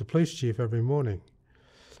and see the police chief every morning.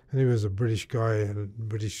 And he was a British guy, had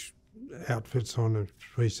British outfits on, a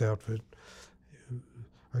police outfit,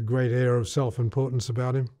 a great air of self-importance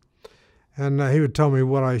about him. And he would tell me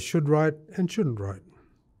what I should write and shouldn't write.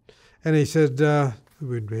 And he said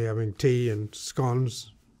we'd be having tea and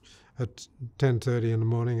scones at 10:30 in the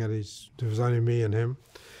morning. There was only me and him.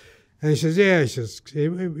 And he says,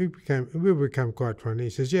 we became quite friendly. He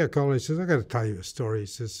says, yeah, Colin, he says, I've got to tell you a story. He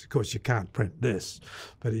says, of course, you can't print this.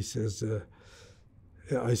 But he says,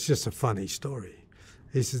 it's just a funny story.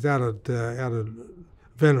 He says, out of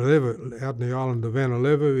Vanalevu, out in the island of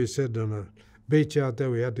Vanalevu, he said, on a beach out there,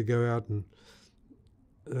 we had to go out and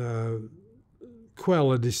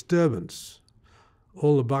quell a disturbance.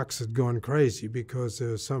 All the bucks had gone crazy because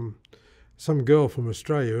there was some girl from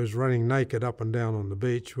Australia who was running naked up and down on the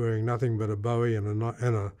beach, wearing nothing but a bowie and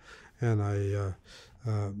a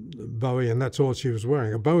bowie, and that's all she was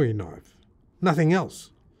wearing, a bowie knife, nothing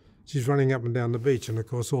else. She's running up and down the beach, and of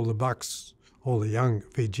course all the bucks, all the young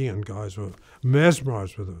Fijian guys were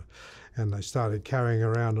mesmerised with her, and they started carrying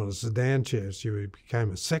her around on a sedan chair. She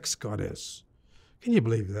became a sex goddess. Can you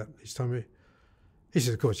believe that? He's telling me. He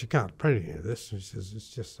says, of course, you can't print any of this. He says,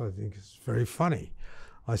 it's just, I think it's very funny.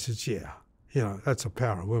 I said, yeah, that's the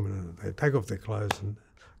power of women. They take off their clothes and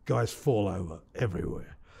guys fall over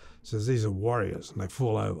everywhere. He says, these are warriors, and they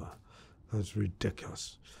fall over. That's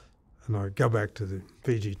ridiculous. And I go back to the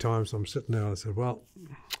Fiji Times. I'm sitting there, and I said, well,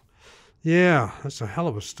 yeah, that's a hell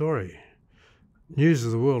of a story. News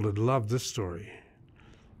of the World had loved this story.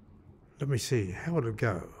 Let me see, how would it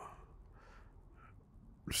go?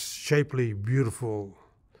 Shapely, beautiful,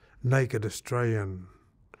 naked Australian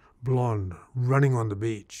blonde running on the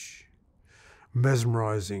beach,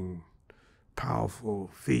 mesmerizing, powerful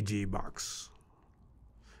Fiji bucks,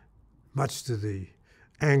 much to the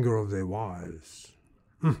anger of their wives.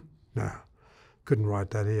 No, couldn't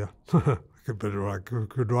write that here. I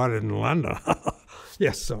could write it in London.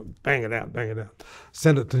 Yes, so bang it out.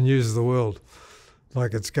 Send it to News of the World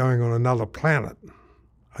like it's going on another planet.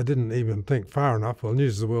 I didn't even think far enough. Well,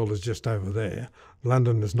 News of the World is just over there.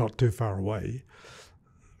 London is not too far away.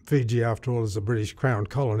 Fiji, after all, is a British Crown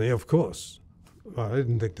colony, of course. Well, I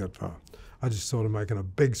didn't think that far. I just thought of making a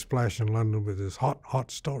big splash in London with this hot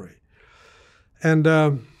story. And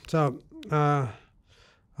so I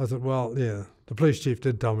thought, well, yeah, the police chief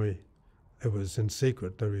did tell me it was in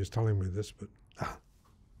secret that he was telling me this, but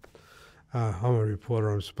I'm a reporter.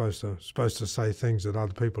 I'm supposed to say things that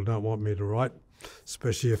other people don't want me to write,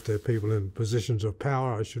 especially if they're people in positions of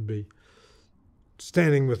power. I should be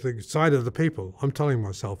standing with the side of the people. I'm telling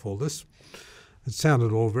myself all this. It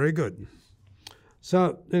sounded all very good.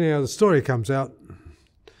 So anyhow, the story comes out,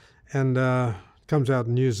 and comes out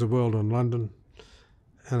in News of the World in London,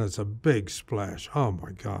 and it's a big splash. Oh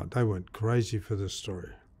my God, they went crazy for this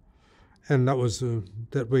story. And that was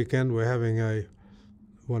that weekend. We're having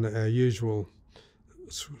our usual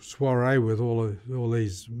soiree with all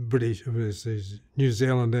these these New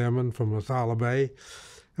Zealand airmen from Othala Bay,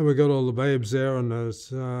 And we got all the babes there, and there's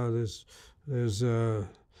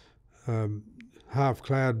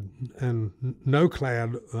half-clad and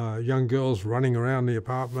no-clad young girls running around the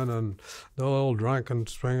apartment, and they're all drunk and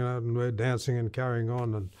springing out, and we're dancing and carrying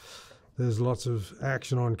on, and there's lots of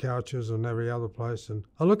action on couches and every other place. And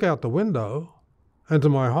I look out the window, and to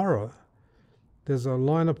my horror, there's a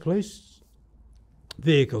line of police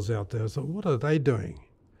vehicles out there. So what are they doing?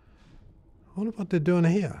 I wonder what they're doing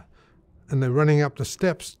here. And they're running up the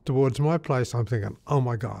steps towards my place. I'm thinking, oh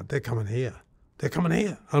my God, they're coming here. They're coming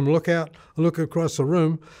here. I look across the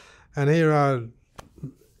room, and here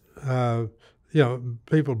are,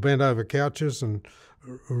 people bent over couches and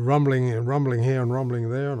rumbling here and rumbling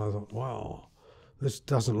there. And I thought, wow, this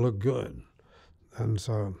doesn't look good. And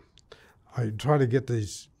so I try to get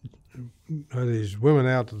these women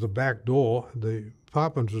out to the back door. The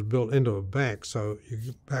apartment was built into a bank, so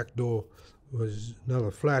your back door was another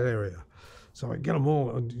flat area. So I get them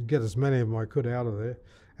all, get as many of them I could out of there,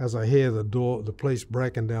 as I hear the police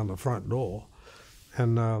breaking down the front door,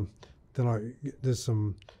 and then there's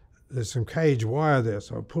some cage wire there,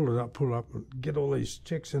 so I pull it up, and get all these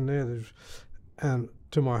chicks in there, and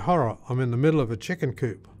to my horror, I'm in the middle of a chicken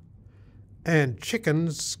coop, and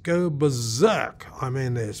chickens go berserk. I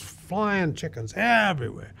mean, there's flying chickens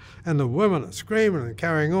everywhere, and the women are screaming and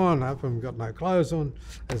carrying on. Half of them got no clothes on.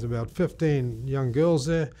 There's about 15 young girls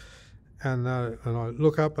there. And I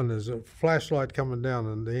look up, and there's a flashlight coming down,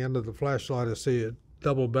 and at the end of the flashlight I see a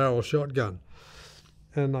double-barrel shotgun.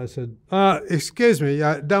 And I said, excuse me,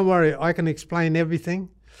 don't worry, I can explain everything.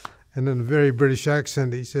 And in a very British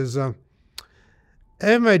accent he says, oh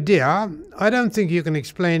my dear, I don't think you can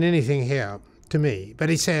explain anything here to me. But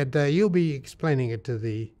he said, you'll be explaining it to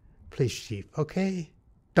the police chief, okay?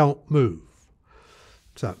 Don't move.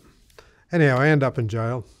 So anyhow, I end up in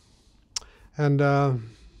jail. And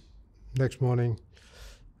next morning,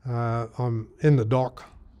 I'm in the dock.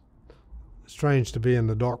 Strange to be in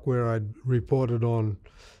the dock where I'd reported on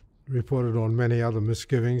many other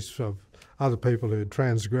misgivings of other people who had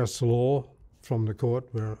transgressed the law from the court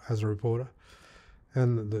as a reporter.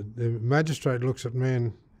 And the magistrate looks at me,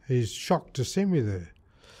 and he's shocked to see me there.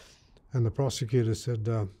 And the prosecutor said,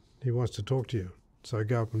 he wants to talk to you. So I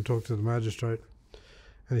go up and talk to the magistrate.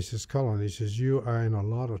 And he says, Colin, he says, you are in a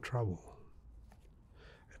lot of trouble.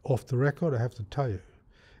 Off the record, I have to tell you.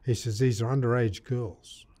 He says, these are underage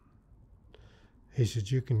girls. He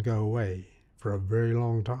says, you can go away for a very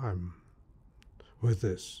long time with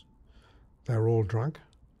this. They're all drunk.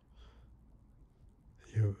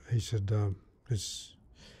 He said,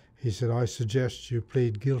 I suggest you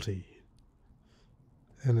plead guilty.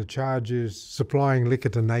 And the charge is supplying liquor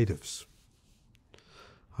to natives.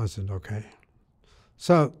 I said, okay.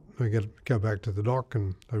 So we go back to the dock,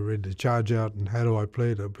 and they read the charge out, and how do I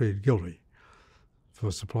plead? I plead guilty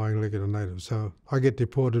for supplying liquor to natives. So I get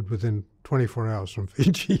deported within 24 hours from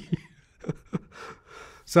Fiji.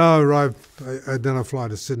 So I arrive, then I fly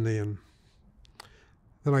to Sydney, and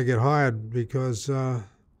then I get hired because, I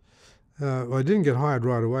didn't get hired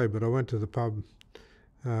right away, but I went to the pub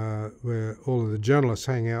where all of the journalists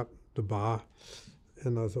hang out, the bar,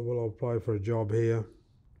 and I thought, well, I'll apply for a job here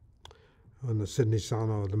on the Sydney Sun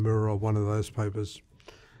or the Mirror or one of those papers,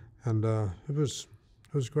 and it was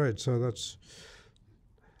great. So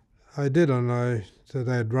I did, and so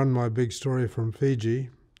they had run my big story from Fiji.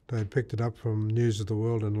 They had picked it up from News of the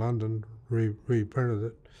World in London, reprinted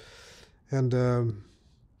it, and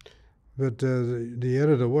but the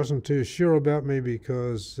editor wasn't too sure about me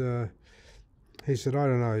because he said, I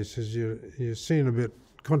don't know. He says you seem a bit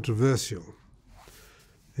controversial.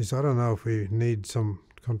 He said, I don't know if we need some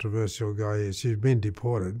controversial guy. He said, you've been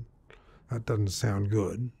deported. That doesn't sound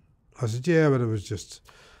good. I said, yeah, but it was just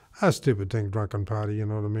a stupid thing, drunken party, you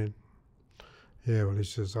know what I mean? Yeah, well, he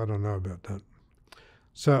says, I don't know about that.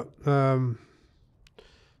 So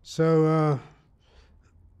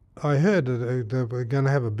I heard that they were going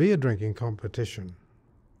to have a beer drinking competition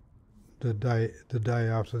the day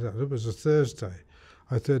after that. It was a Thursday.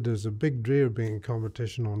 I thought there was a big beer drinking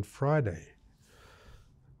competition on Friday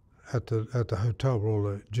at the hotel where all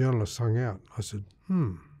the journalists hung out. I said,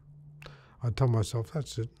 I told myself,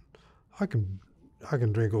 that's it. I can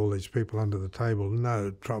drink all these people under the table,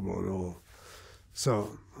 no trouble at all.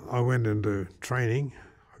 So I went into training.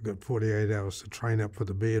 I got 48 hours to train up for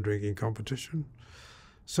the beer drinking competition.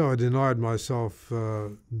 So I denied myself,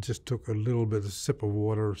 just took a little bit of sip of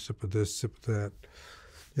water, sip of this, sip of that,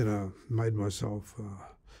 made myself,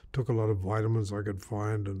 took a lot of vitamins I could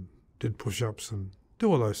find and did push-ups and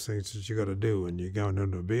do all those things that you got to do when you're going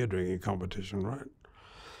into a beer drinking competition, right?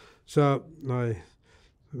 So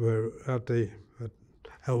we're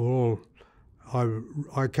all I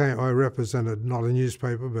represented not a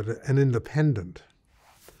newspaper, but an independent,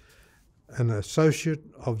 an associate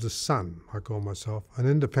of the Sun, I call myself, an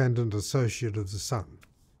independent associate of the Sun.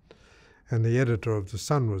 And the editor of the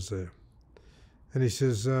Sun was there. And he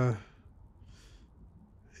says, you're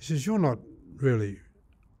not really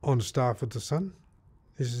on staff at the Sun.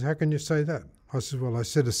 He says, how can you say that? I said, well, I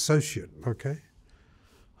said associate, okay?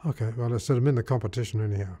 Okay, well, I said, I'm in the competition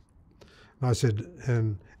anyhow. And I said,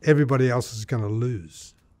 and everybody else is going to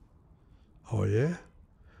lose. Oh, yeah?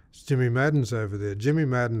 It's Jimmy Madden's over there. Jimmy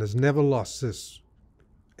Madden has never lost this,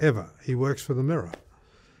 ever. He works for the Mirror.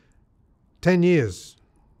 10 years,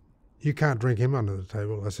 you can't drink him under the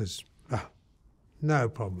table. I says, no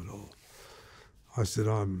problem at all. I said,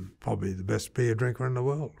 I'm probably the best beer drinker in the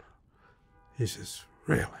world. He says,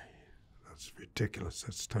 really? That's ridiculous.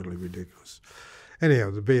 That's totally ridiculous.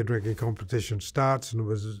 Anyhow, the beer drinking competition starts, and it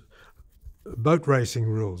was boat racing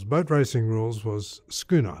rules. Boat racing rules was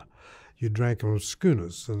schooner. You drank from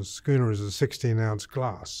schooners, and a schooner is a 16-ounce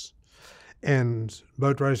glass. And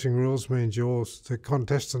boat racing rules means the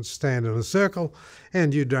contestants stand in a circle,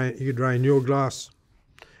 and you drain your glass.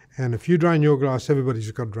 And if you drain your glass,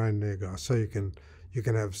 everybody's got to drain their glass. So you can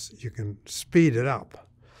speed it up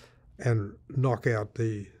and knock out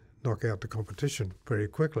the competition pretty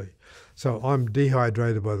quickly. So I'm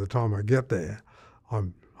dehydrated by the time I get there.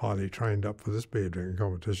 I'm highly trained up for this beer drinking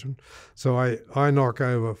competition. So I knock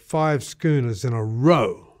over 5 schooners in a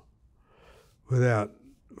row without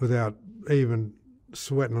even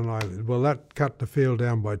sweating an eyelid. Well, that cut the field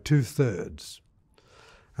down by 2/3.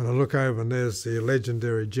 And I look over, and there's the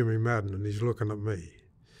legendary Jimmy Madden, and he's looking at me.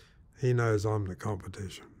 He knows I'm the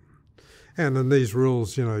competition. And in these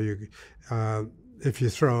rules, you know, if you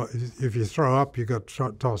throw up, you got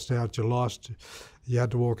tossed out, you lost. You had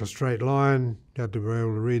to walk a straight line. You had to be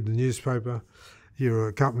able to read the newspaper. You were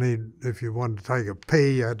accompanied, if you wanted to take a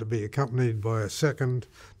pee, you had to be accompanied by a second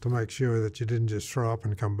to make sure that you didn't just throw up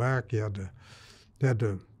and come back. You had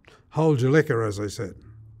to hold your liquor, as I said.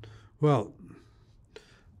 Well,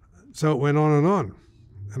 so it went on,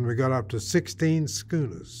 and we got up to 16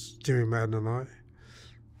 schooners, Jimmy Madden and I.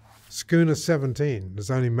 Schooner 17, there's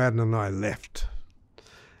only Madden and I left,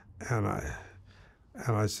 and I'm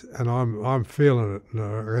feeling it,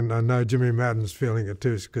 and I know Jimmy Madden's feeling it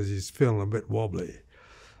too, because he's feeling a bit wobbly.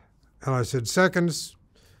 And I said, seconds,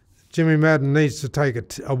 Jimmy Madden needs to take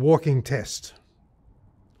a walking test.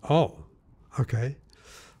 Oh, okay.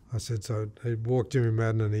 I said, so he walked Jimmy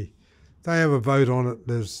Madden, and they have a vote on it.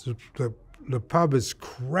 There's the pub is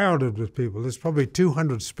crowded with people. There's probably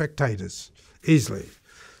 200 spectators, easily.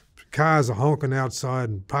 Cars are honking outside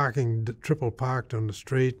and parking, triple parked on the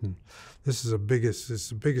street, and this is the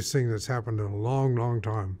biggest thing that's happened in a long, long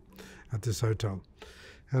time at this hotel.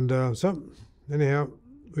 And so, anyhow,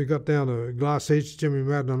 we got down to a glass each, Jimmy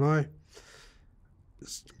Madden and I.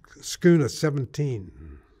 Schooner 17.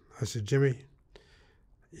 I said, Jimmy,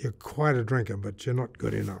 you're quite a drinker, but you're not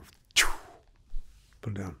good enough.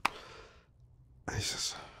 Put it down. And he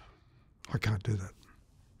says, I can't do that.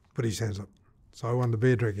 Put his hands up. So I won the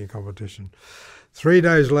beer drinking competition. 3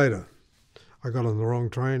 days later, I got on the wrong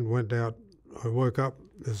train, went out, I woke up,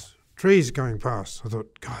 there's trees going past. I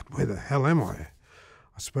thought, God, where the hell am I?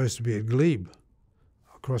 I'm supposed to be at Glebe,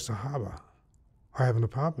 across the harbour. I have an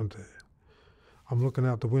apartment there. I'm looking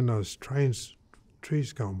out the windows, trees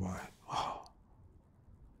going by. Oh,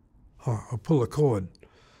 I pull the cord.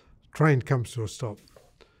 Train comes to a stop.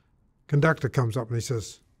 Conductor comes up and he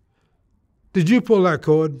says, did you pull that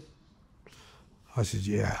cord? I said,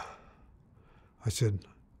 yeah. I said,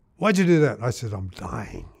 why'd you do that? I said, I'm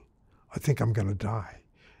dying. I think I'm going to die.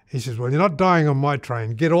 He says, well, you're not dying on my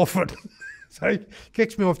train. Get off it. So he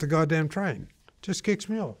kicks me off the goddamn train. Just kicks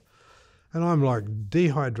me off. And I'm like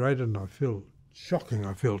dehydrated and I feel shocking.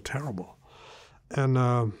 I feel terrible.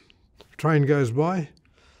 And train goes by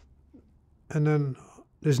and then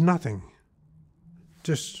there's nothing.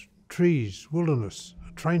 Just trees, wilderness,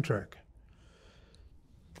 a train track.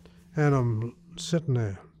 And I'm sitting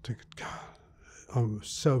there thinking, God,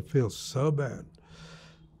 feel so bad.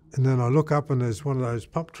 And then I look up and there's one of those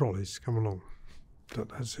pump trolleys coming along. So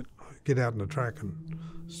that's it. I get out in the track and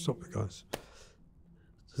stop the guys.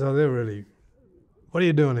 So they're really, what are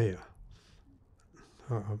you doing here?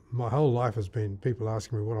 My whole life has been people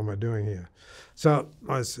asking me, what am I doing here? So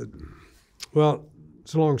I said, well,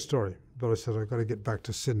 it's a long story, but I said, I've got to get back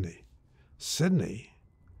to Sydney. Sydney?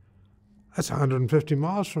 That's 150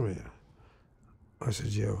 miles from here. I said,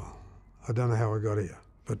 yeah, well, I don't know how I got here,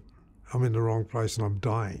 but I'm in the wrong place and I'm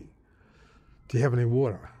dying. Do you have any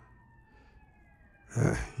water?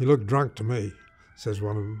 You look drunk to me, says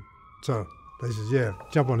one of them. So they says, yeah,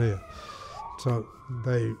 jump on here. So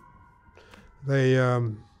they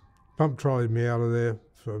pump trolleyed me out of there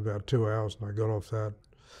for about 2 hours, and I got off that.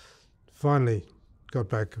 Finally got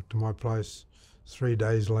back to my place 3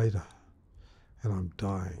 days later, and I'm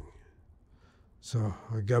dying. So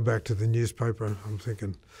I go back to the newspaper. I'm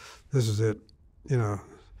thinking, this is it, you know.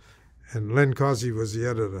 And Len Cossie was the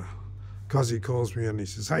editor. Cossie calls me and he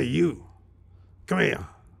says, "Hey, you, come here."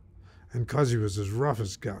 And Cossie was as rough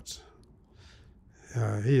as guts.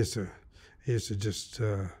 He used to just,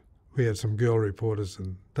 we had some girl reporters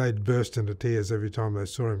and they'd burst into tears every time they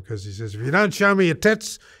saw him because he says, "If you don't show me your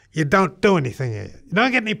tits, you don't do anything here. You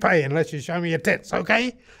don't get any pay unless you show me your tits,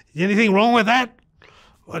 okay? Anything wrong with that?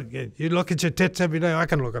 What, you look at your tits every day? I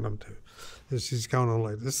can look at them too." She's going on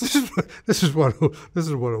like this. This is what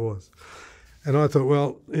it was. And I thought,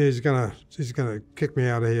 well, he's gonna kick me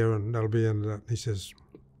out of here, and that'll be the end of that. He says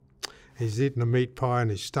he's eating a meat pie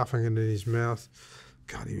and he's stuffing it in his mouth.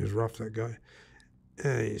 God, he was rough, that guy.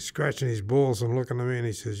 And he's scratching his balls and looking at me, and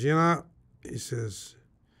he says, he says,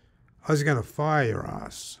 "I was gonna fire your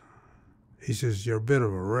ass." He says, "You're a bit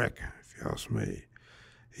of a wreck, if you ask me."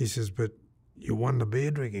 He says, "But you won the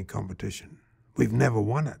beer drinking competition. We've never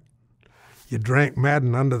won it. You drank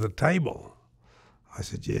Madden under the table." I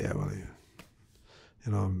said, "Yeah, well,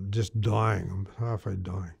 you know, I'm just dying. I'm halfway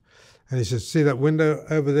dying." And he says, "See that window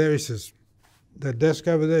over there?" He says, "That desk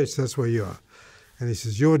over there?" He says, "That's where you are." And he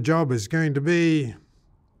says, "Your job is going to be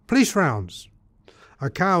police rounds. A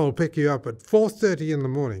car will pick you up at 4:30 in the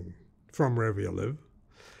morning from wherever you live,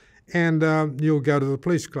 and you'll go to the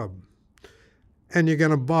police club. And you're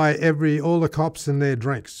going to buy all the cops and their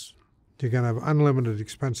drinks. You're going to have unlimited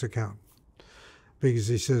expense account." Because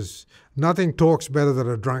he says, "Nothing talks better than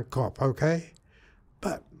a drunk cop, okay?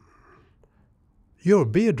 But you're a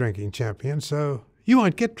beer drinking champion, so you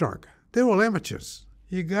won't get drunk. They're all amateurs.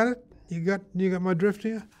 You got it? You got my drift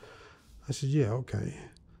here?" I said, "Yeah, okay."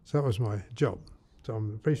 So that was my job. So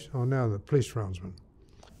I'm now the police roundsman.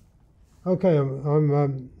 Okay,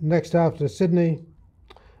 I'm next after Sydney.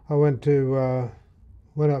 I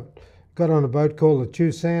got on a boat called the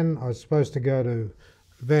Chusan. I was supposed to go to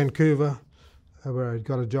Vancouver, where I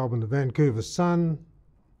got a job in the Vancouver Sun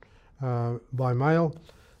by mail.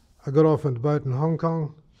 I got off on the boat in Hong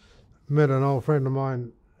Kong, met an old friend of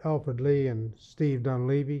mine, Alfred Lee and Steve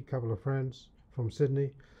Dunleavy, a couple of friends from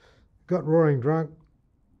Sydney. Got roaring drunk.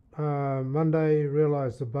 Monday,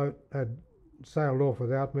 realised the boat had sailed off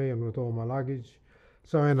without me and with all my luggage.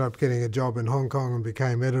 So I ended up getting a job in Hong Kong and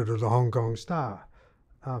became editor of the Hong Kong Star.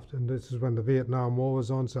 And this is when the Vietnam War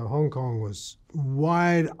was on, so Hong Kong was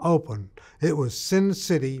wide open. It was Sin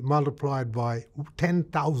City multiplied by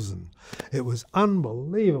 10,000. It was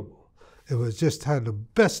unbelievable. It was just had the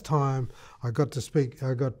best time. I got to speak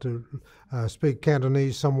speak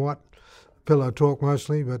Cantonese somewhat, pillow talk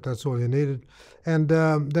mostly, but that's all you needed. And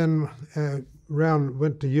then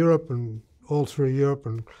went to Europe and all through Europe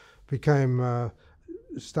and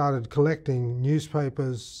started collecting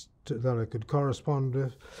newspapers that I could correspond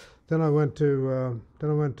with. Then I went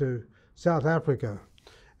to South Africa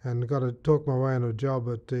and got to talk my way into a job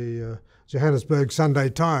at the Johannesburg Sunday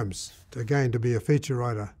Times, again to be a feature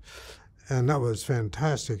writer, and that was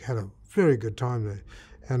fantastic. Had a very good time there,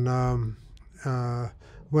 and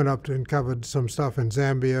went up and covered some stuff in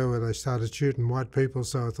Zambia where they started shooting white people.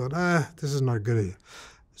 So I thought, this is not good here.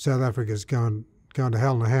 South Africa's going to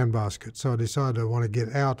hell in a handbasket. So I decided I want to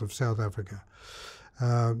get out of South Africa.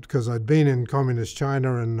 Because I'd been in communist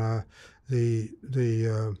China, and the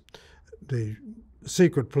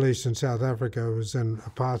secret police in South Africa was in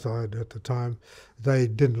apartheid at the time. They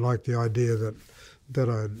didn't like the idea that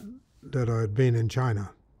I'd been in China.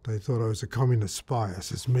 They thought I was a communist spy. I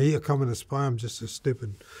says, "Me, a communist spy? I'm just a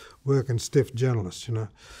stupid, working stiff journalist, you know."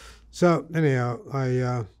 So anyhow,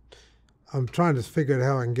 I'm trying to figure out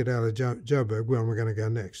how I can get out of Joburg, where we're going to go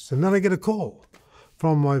next. And then I get a call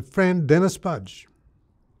from my friend Dennis Budge.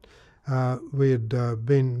 We had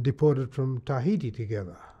been deported from Tahiti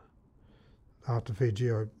together. After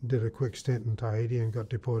Fiji, I did a quick stint in Tahiti and got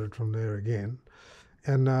deported from there again.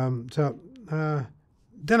 And so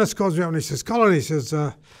Dennis calls me up and he says, "Colin," he says,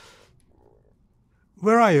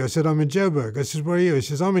 "where are you?" I said, "I'm in Joburg." I said, "Where are you?" He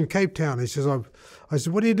says, "I'm in Cape Town." He says, I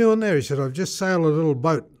said, "What are you doing there?" He said, "I've just sailed a little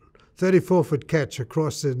boat, 34-foot catch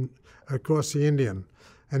across the Indian."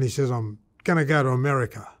 And he says, "I'm going to go to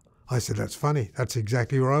America." I said, "That's funny. That's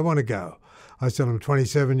exactly where I want to go." I said, "I'm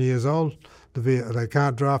 27 years old. They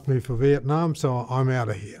can't draft me for Vietnam, so I'm out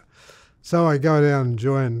of here." So I go down and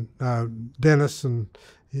join Dennis, and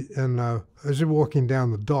as we're walking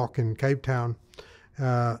down the dock in Cape Town,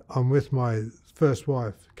 I'm with my first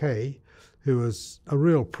wife, Kay, who was a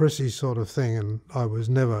real prissy sort of thing, and I was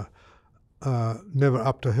never never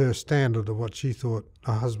up to her standard of what she thought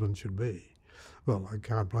a husband should be. Well, I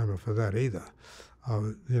can't blame her for that either.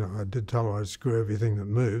 I did tell her I'd screw everything that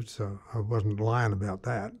moved, so I wasn't lying about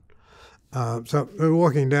that. So we're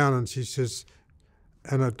walking down, and she says,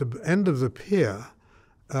 and at the end of the pier,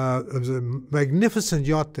 there was a magnificent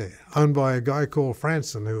yacht there, owned by a guy called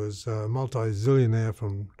Franson, who was a multi-zillionaire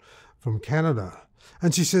from Canada.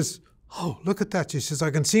 And she says, "Oh, look at that." She says,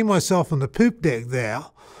 "I can see myself on the poop deck there,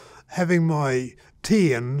 having my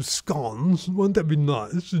tea and scones. Won't that be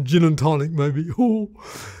nice? A gin and tonic, maybe." Oh.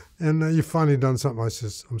 And you've finally done something. I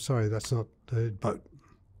says, "I'm sorry, that's not the boat.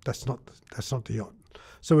 That's not the yacht."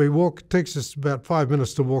 So we walk. It takes us about 5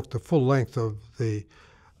 minutes to walk the full length of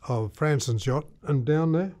Franson's yacht, and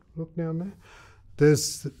down there, look down there,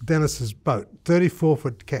 there's Dennis's boat,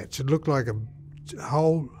 34-foot catch. It looked like a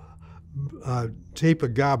whole heap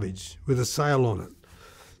of garbage with a sail on it.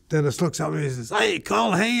 Dennis looks up and he says, "Hey,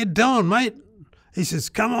 Cole, how you doing, mate?" He says,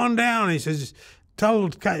 "Come on down." He says,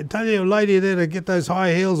 Tell your lady there to get those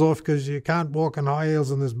high heels off, because you can't walk in high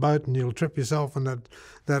heels in this boat and you'll trip yourself on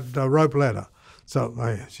that rope ladder." So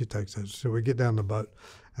she takes those. So we get down the boat,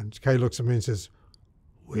 and Kay looks at me and says,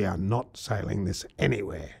 "We are not sailing this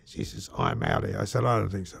anywhere." She says, "I'm out here." I said, "I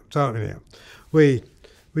don't think so." So anyhow, we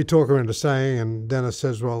talk her into staying, and Dennis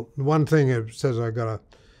says, "Well, one thing he says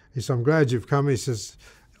he says, I'm glad you've come." He says,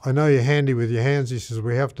 "I know you're handy with your hands." He says,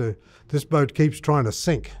 "This boat keeps trying to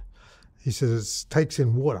sink." He says, "It takes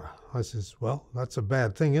in water." I says, "Well, that's a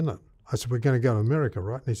bad thing, isn't it?" I said, "We're going to go to America,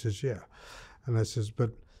 right?" And he says, "Yeah." And I says,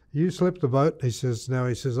 "But you slipped the boat." He says,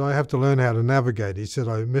 "I have to learn how to navigate." He said,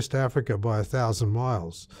 "I missed Africa by 1,000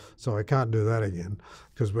 miles, so I can't do that again,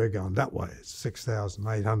 because we're going that way. It's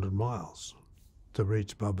 6,800 miles to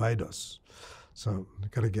reach Barbados. So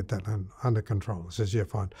I've got to get that under control." He says, "Yeah,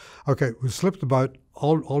 fine. Okay, we'll slip the boat.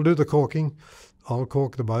 I'll do the corking. I'll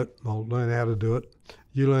cork the boat. I'll learn how to do it.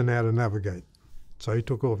 You learn how to navigate." So he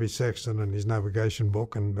took off his sextant and his navigation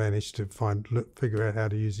book and managed to figure out how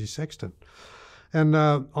to use his sextant. And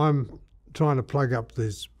I'm trying to plug up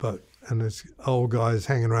this boat, and there's old guys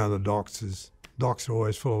hanging around the docks. Docks are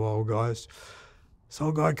always full of old guys. So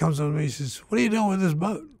old guy comes up to me, he says, "What are you doing with this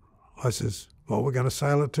boat?" I says, "Well, we're going to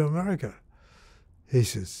sail it to America." He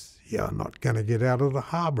says, "You're not going to get out of the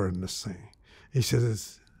harbour in this thing." He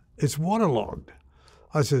says, "It's waterlogged."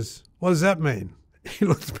 I says, "What does that mean?" He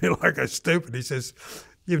looks at me like I'm stupid. He says,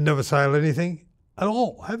 "You've never sailed anything at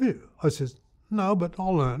all, have you?" I says, "No, but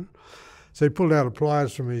I'll learn." So he pulled out a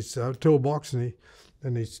pliers from his toolbox and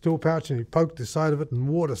his tool pouch, and he poked the side of it, and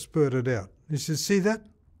water spurted out. He says, "See that?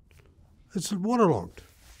 It's waterlogged.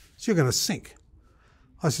 So you're going to sink."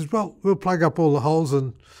 I says, "Well, we'll plug up all the holes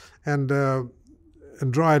and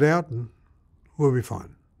dry it out, and we'll be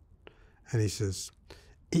fine." And he says,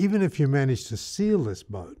 "Even if you manage to seal this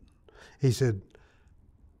boat," he said,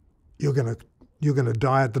 you're going to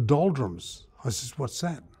die at the doldrums." I says, "What's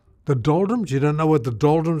that?" "The doldrums? You don't know what the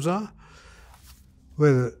doldrums are?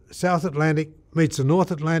 Where the South Atlantic meets the North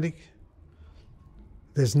Atlantic,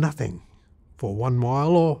 there's nothing for 1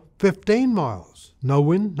 mile or 15 miles. No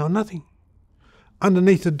wind, no nothing.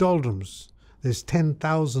 Underneath the doldrums, there's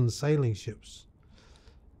 10,000 sailing ships.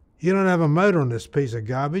 You don't have a motor on this piece of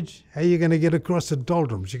garbage. How are you going to get across the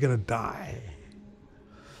doldrums? You're going to die."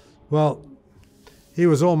 Well, he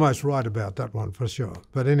was almost right about that one for sure.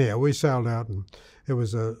 But anyhow, we sailed out, and it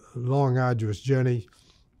was a long, arduous journey.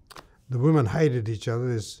 The women hated each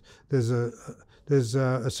other. There's a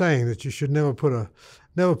saying that you should never put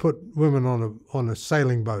women on a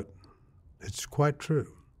sailing boat. It's quite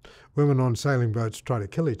true. Women on sailing boats try to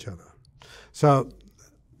kill each other. So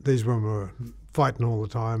these women were fighting all the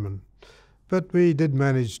time, but we did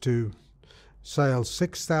manage to sail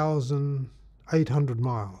 6,800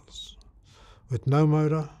 miles with no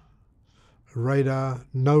motor,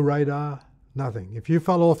 no radar, nothing. If you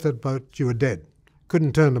fell off that boat, you were dead.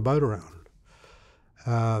 Couldn't turn the boat around.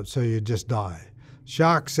 So you'd just die.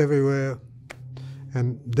 Sharks everywhere.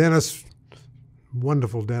 And Dennis,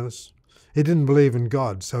 wonderful Dennis, he didn't believe in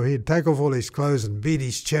God. So he'd take off all his clothes and beat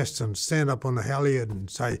his chest and stand up on the halyard and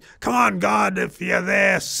say, "Come on, God, if you're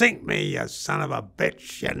there, sink me, you son of a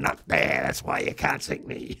bitch. You're not there. That's why you can't sink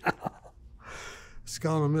me." It's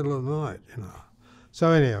gone in the middle of the night, you know.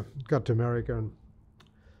 So anyhow, got to America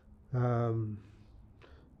and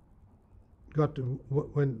got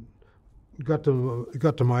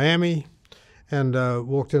to Miami, and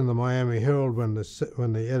walked into the Miami Herald when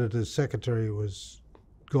the editor's secretary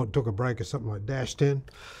took a break or something. I dashed in,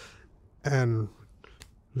 and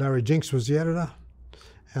Larry Jinks was the editor,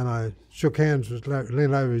 and I shook hands with Larry,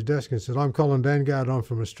 leaned over his desk and said, "I'm Colin Dangard, I'm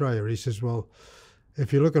from Australia." He says, "Well,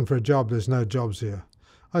 if you're looking for a job, there's no jobs here."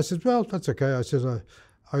 I said, well, that's okay. I said,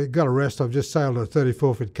 I got a rest. I've just sailed a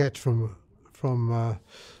 34-foot catch from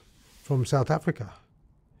South Africa.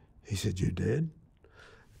 He said, you did?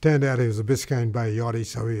 Turned out he was a Biscayne Bay yachty,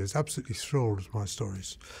 so he was absolutely thrilled with my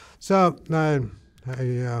stories. So I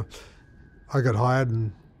got hired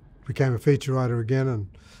and became a feature writer again and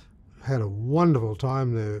had a wonderful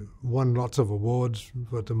time there. Won lots of awards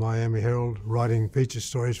with the Miami Herald, writing feature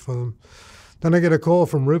stories for them. Then I get a call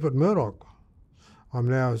from Rupert Murdoch. I'm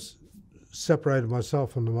now separated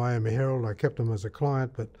myself from the Miami Herald. I kept him as a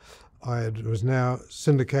client, but I was now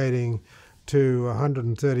syndicating to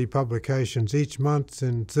 130 publications each month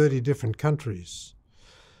in 30 different countries.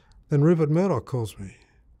 Then Rupert Murdoch calls me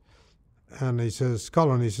and he says,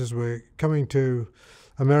 Colin, he says, we're coming to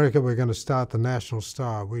America, we're going to start the National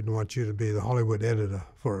Star. We'd want you to be the Hollywood editor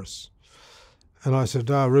for us. And I said,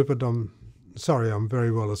 Rupert, I'm sorry, I'm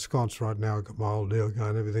very well ensconced right now. I've got my whole deal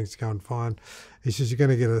going, everything's going fine. He says, you're going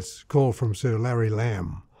to get a call from Sir Larry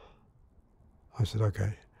Lamb. I said,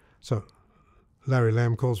 okay. So Larry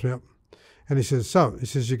Lamb calls me up. And he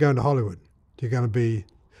says, you're going to Hollywood. You're going to be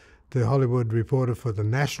the Hollywood reporter for the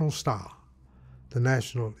National Star.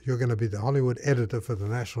 You're going to be the Hollywood editor for the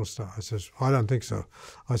National Star. I says, I don't think so.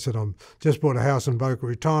 I said, I'm just bought a house in Boca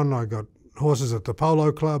Raton. I got horses at the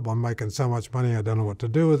Polo Club. I'm making so much money, I don't know what to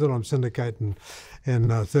do with it. I'm syndicating in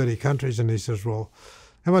 30 countries. And he says, well,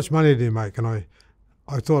 how much money do you make? And I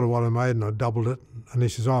thought of what I made and I doubled it. And he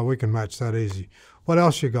says, oh, we can match that easy. What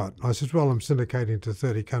else you got? I says, well, I'm syndicating to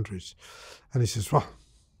 30 countries. And he says, well,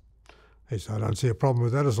 he said, I don't see a problem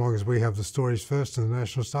with that as long as we have the stories first in the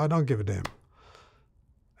National Star. I don't give a damn.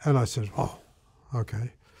 And I said, oh,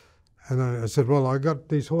 okay. And then I said, well, I got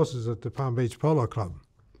these horses at the Palm Beach Polo Club.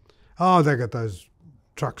 Oh, they got those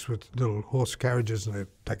trucks with little horse carriages and they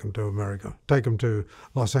take them to America, take them to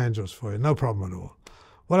Los Angeles for you. No problem at all.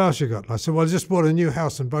 What else you got? And I said, well, I just bought a new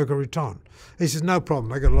house in Boca Raton. He says, no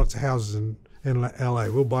problem. They got lots of houses in LA.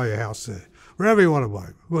 We'll buy you a house there. Wherever you want to buy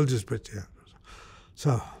it, we'll just put you out.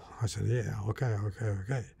 So I said, yeah, okay.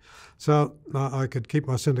 So I could keep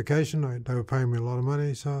my syndication. They were paying me a lot of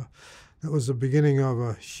money. So that was the beginning of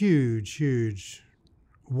a huge,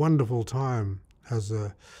 wonderful time as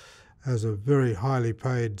a very highly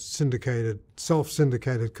paid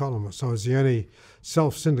self-syndicated columnist. I was the only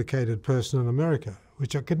self-syndicated person in America,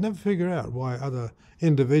 which I could never figure out why other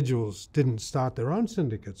individuals didn't start their own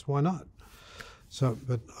syndicates. Why not? So,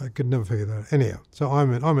 but I could never figure that out. Anyhow, so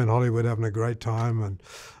I'm in Hollywood having a great time, and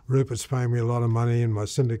Rupert's paying me a lot of money, and my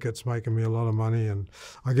syndicate's making me a lot of money, and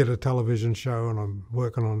I get a television show, and I'm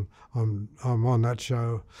on that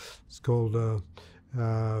show. It's called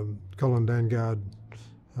Colin Dangard,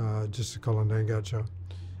 just the Colin Dangard show,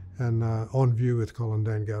 and On View with Colin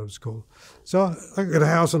Dangard it's called. So I get a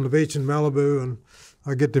house on the beach in Malibu, and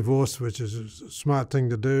I get divorced, which is a smart thing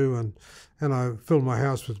to do, and I fill my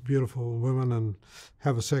house with beautiful women and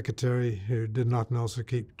have a secretary who did nothing else to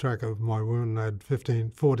keep track of my women. I had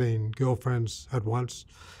 14 girlfriends at once,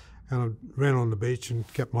 and I ran on the beach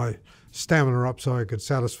and kept my stamina up so I could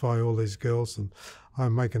satisfy all these girls, and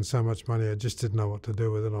I'm making so much money I just didn't know what to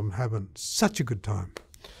do with it. I'm having such a good time.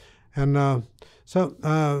 And so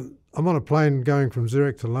I'm on a plane going from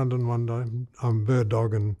Zurich to London one day. I'm bird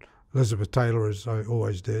dogging Elizabeth Taylor, as I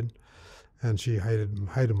always did, and she hated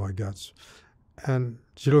my guts. And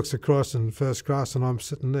she looks across in first class, and I'm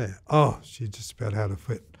sitting there. Oh, she just about had a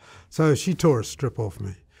fit. So she tore a strip off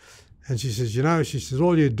me. And she says,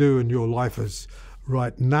 all you do in your life is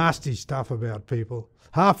write nasty stuff about people.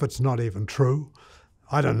 Half it's not even true.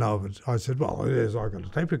 I don't know if it's, I said, well, it is. I got a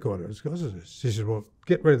tape recorder. It's because it is. She said, well,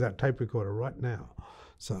 get rid of that tape recorder right now.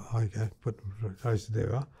 So I said, there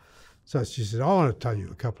we are. So she said, I want to tell you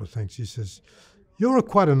a couple of things. She says, you're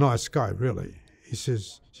quite a nice guy, really. She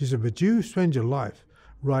said, but you spend your life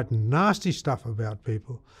writing nasty stuff about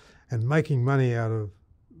people and making money out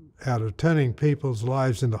of turning people's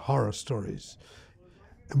lives into horror stories.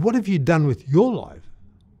 And what have you done with your life?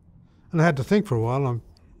 And I had to think for a while.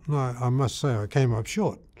 I must say I came up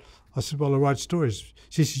short. I said, well, I write stories.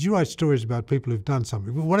 She says, you write stories about people who've done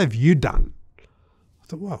something. Well, what have you done? I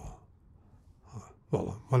thought, well,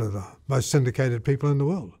 one of the most syndicated people in the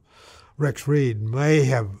world. Rex Reed may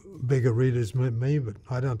have bigger readers than me, but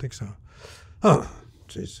I don't think so. Oh,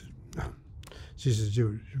 she says,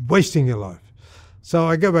 you're wasting your life. So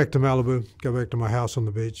I go back to Malibu, go back to my house on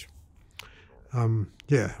the beach. I'm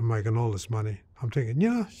making all this money. I'm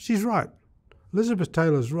thinking, she's right. Elizabeth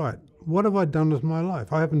Taylor's right. What have I done with my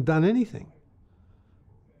life? I haven't done anything.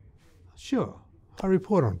 Sure, I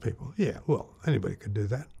report on people. Yeah, well, anybody could do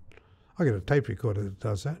that. I got a tape recorder that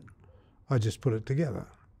does that. I just put it together.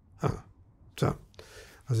 So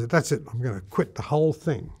I said, that's it, I'm going to quit the whole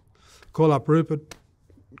thing. Call up Rupert,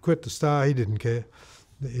 quit the Star, he didn't care.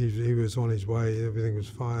 He was on his way, everything was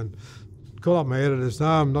fine. Call up my editors, no,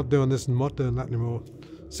 I'm not doing this and not doing that anymore.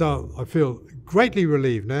 So I feel greatly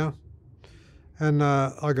relieved now. And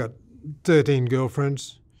I got 13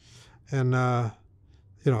 girlfriends. And,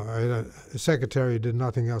 you know, I had a secretary who did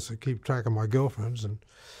nothing else to keep track of my girlfriends. And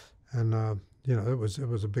you know, it was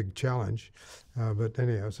a big challenge. But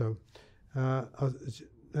anyhow, so,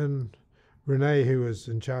 and Renee, who was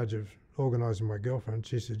in charge of organising my girlfriend,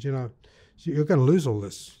 she said, you know, you're going to lose all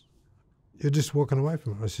this. You're just walking away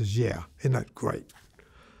from it. I says, yeah, isn't that great?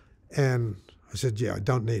 And I said, yeah, I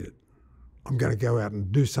don't need it. I'm going to go out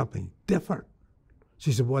and do something different.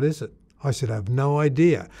 She said, what is it? I said, I have no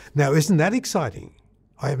idea. Now, isn't that exciting?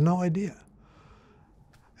 I have no idea.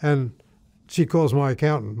 And she calls my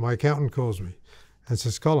accountant. My accountant calls me and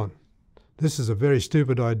says, Colin, this is a very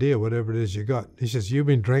stupid idea, whatever it is you got. He says, you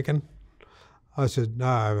been drinking? I said, no,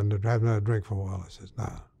 I haven't had a drink for a while. I said,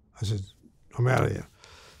 no. I said, I'm out of here.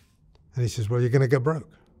 And he says, well, you're going to get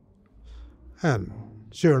broke. And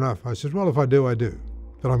sure enough, I said, well, if I do, I do.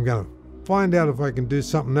 But I'm going to find out if I can do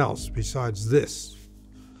something else besides this.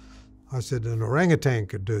 I said, an orangutan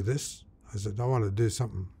could do this. I said, I want to do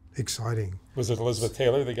something exciting. Was it Elizabeth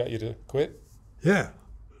Taylor that got you to quit? Yeah,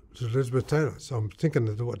 it's Elizabeth Taylor. So I'm thinking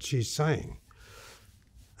of what she's saying.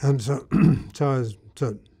 And so,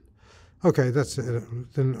 okay, that's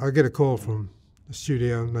it. Then I get a call from the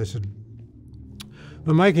studio, and they said,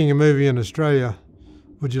 we're making a movie in Australia.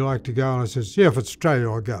 Would you like to go? And I says, yeah, if it's Australia,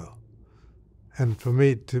 I'll go. And for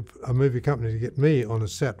me, a movie company to get me on a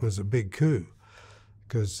set was a big coup,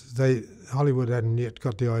 because Hollywood hadn't yet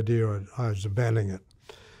got the idea I was abandoning it,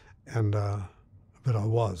 and but I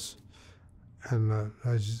was. And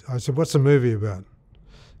I said, what's the movie about?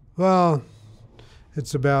 Well,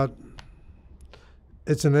 it's an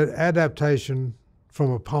adaptation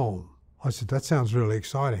from a poem. I said, that sounds really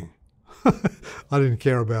exciting. I didn't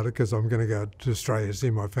care about it because I'm going to go to Australia,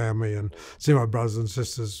 see my family and see my brothers and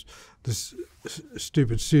sisters. This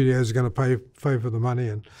stupid studio is going to pay for the money,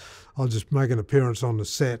 and I'll just make an appearance on the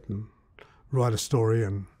set and write a story,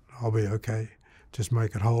 and I'll be okay. Just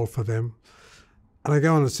make it whole for them. And I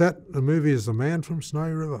go on the set. The movie is The Man from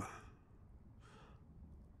Snowy River.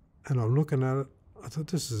 And I'm looking at it. I thought,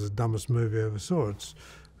 this is the dumbest movie I ever saw. It's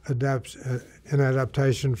an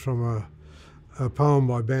adaptation from a poem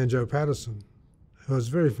by Banjo Patterson. I was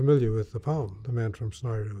very familiar with the poem, The Man from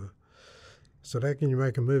Snowy River. I said, how can you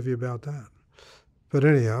make a movie about that? But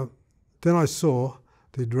anyhow, then I saw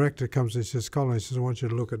the director comes and says, Colin, he says, I want you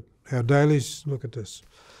to look at our dailies, look at this.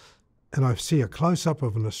 And I see a close-up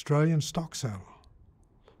of an Australian stock saddle.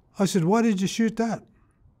 I said, why did you shoot that?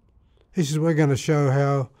 He says, we're going to show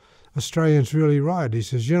how Australians really ride. He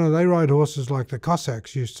says, you know, they ride horses like the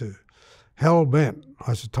Cossacks used to, hell-bent.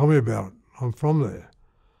 I said, tell me about it. I'm from there.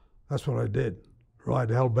 That's what I did, ride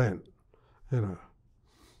hell-bent, you know.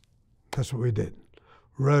 That's what we did.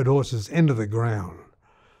 Rode horses into the ground,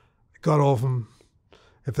 got off them.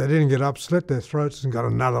 If they didn't get up, slit their throats and got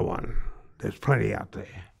another one. There's plenty out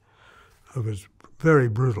there. It was very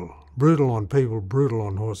brutal. Brutal on people, brutal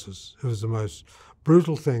on horses. It was the most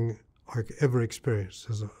brutal thing I ever experienced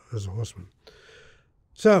as a horseman.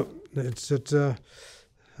 So I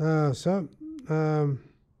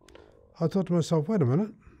thought to myself, wait a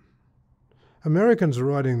minute. Americans are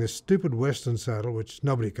riding this stupid Western saddle, which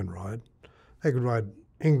nobody can ride. They could ride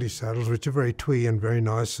English saddles, which are very twee and very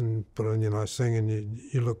nice, and put on your nice thing, and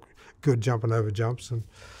you look good jumping over jumps.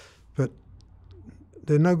 But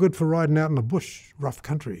they're no good for riding out in the bush, rough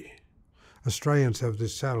country. Australians have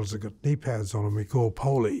these saddles that got knee pads on them we call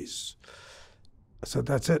polies. I said,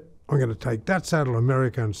 that's it. I'm going to take that saddle to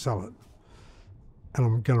America and sell it. And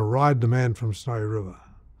I'm going to ride The Man from Snowy River.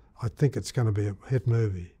 I think it's going to be a hit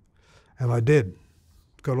movie. And I did.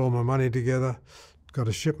 Got all my money together, got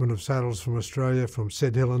a shipment of saddles from Australia from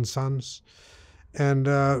Sid Hill and Sons, and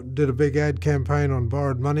did a big ad campaign on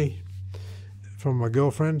borrowed money from my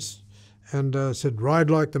girlfriends, and said, ride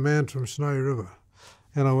like the man from Snowy River.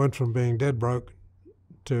 And I went from being dead broke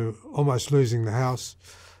to almost losing the house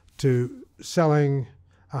to selling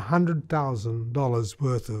 $100,000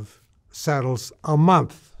 worth of saddles a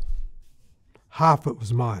month. Half it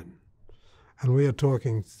was mine. And we are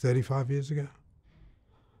talking 35 years ago.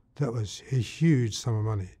 That was a huge sum of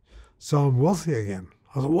money. So I'm wealthy again.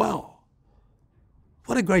 I thought, wow,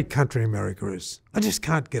 what a great country America is. I just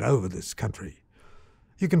can't get over this country.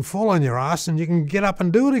 You can fall on your ass and you can get up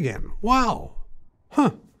and do it again. Wow.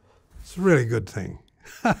 Huh. It's a really good thing.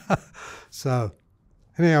 So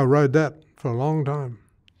anyhow, I rode that for a long time.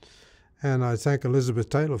 And I thank Elizabeth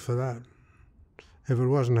Taylor for that. if it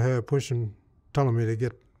wasn't her pushing, telling me to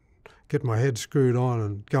get my head screwed on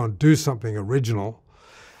and go and do something original.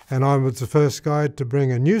 And I was the first guy to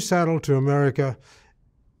bring a new saddle to America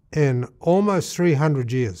in almost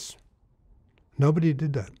 300 years. Nobody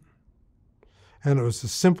did that. And it was a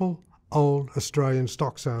simple, old Australian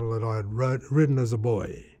stock saddle that I had ridden as a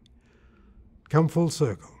boy. Come full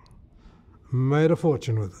circle. Made a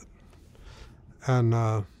fortune with it.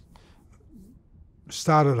 And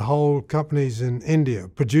started whole companies in India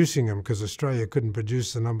producing them because Australia couldn't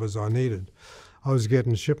produce the numbers I needed. I was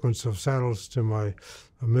getting shipments of saddles to I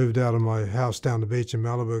moved out of my house down the beach in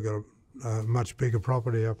Malibu, got a much bigger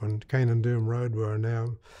property up on Canaan Road where I now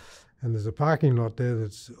am. And there's a parking lot there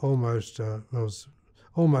that's almost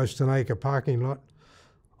an acre parking lot.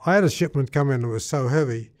 I had a shipment come in that was so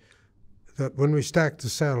heavy that when we stacked the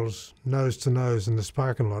saddles nose to nose in this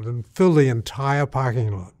parking lot and filled the entire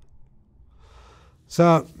parking lot.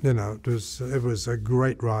 So, you know, it was a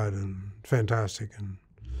great ride and fantastic. And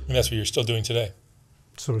that's what you're still doing today?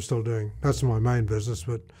 That's what I'm still doing. That's my main business.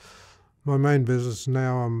 But my main business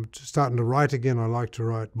now, I'm starting to write again. I like to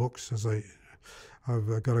write books.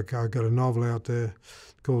 I've got a novel out there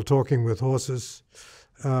called Talking with Horses.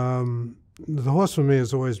 The horse for me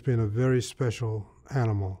has always been a very special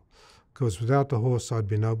animal because without the horse, I'd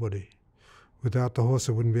be nobody. Without the horse,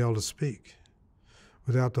 I wouldn't be able to speak.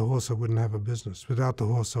 Without the horse, I wouldn't have a business. Without the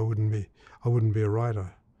horse, I wouldn't be a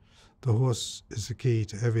writer. The horse is the key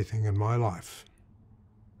to everything in my life.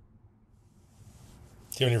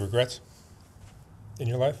 Do you have any regrets in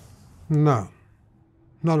your life? No,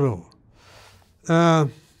 not at all.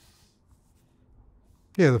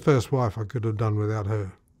 Yeah, the first wife I could have done without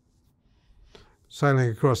her. Sailing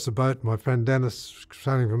across the boat, my friend Dennis,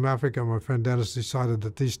 sailing from Africa, my friend Dennis decided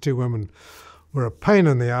that these two women were a pain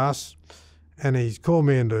in the ass, and he called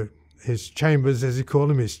me into his chambers, as he called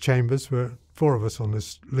them, his chambers. There were four of us on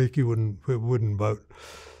this leaky wooden boat.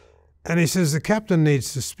 And he says, the captain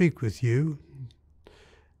needs to speak with you.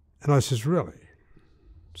 And I says, really?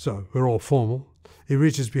 So we're all formal. He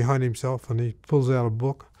reaches behind himself and he pulls out a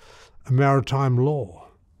book, A Maritime Law.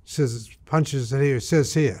 Says, punches it here, it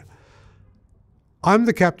says here, I'm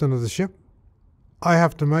the captain of the ship. I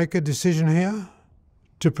have to make a decision here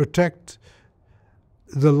to protect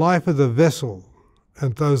the life of the vessel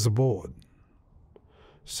and those aboard.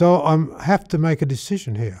 So I have to make a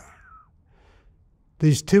decision here.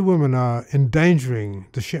 These two women are endangering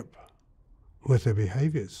the ship with their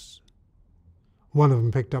behaviors. One of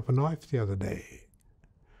them picked up a knife the other day.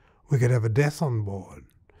 We could have a death on board.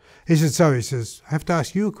 He says, I have to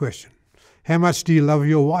ask you a question. How much do you love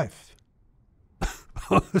your wife?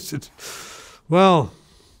 I said, well,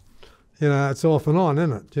 you know, it's off and on,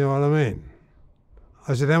 isn't it? Do you know what I mean?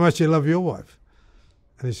 I said, how much do you love your wife?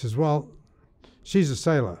 And he says, well, she's a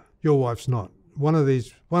sailor. Your wife's not. One of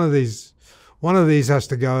these has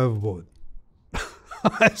to go overboard.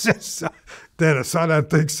 I said, Dennis, I don't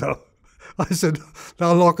think so. I said,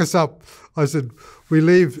 they'll lock us up. I said, we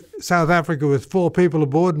leave South Africa with 4 people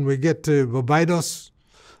aboard and we get to Barbados,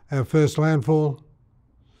 our first landfall,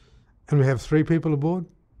 and we have 3 people aboard.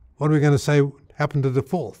 What are we going to say happened to the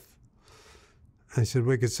 4th? And he said,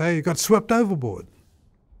 we could say he got swept overboard.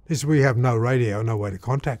 He said, we have no radio, no way to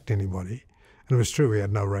contact anybody. And it was true, we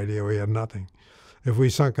had no radio, we had nothing. If we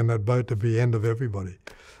sunk in that boat, it'd be the end of everybody.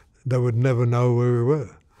 They would never know where we were.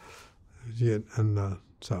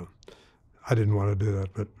 So I didn't want to do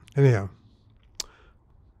that, but anyhow.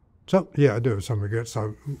 So yeah, I do have some regrets.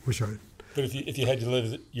 I wish I. But if you had to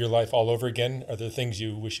live your life all over again, are there things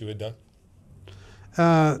you wish you had done?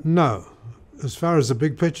 No. As far as the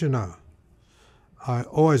big picture, no. I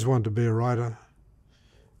always wanted to be a writer,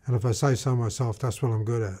 and if I say so myself, that's what I'm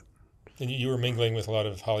good at. And you were mingling with a lot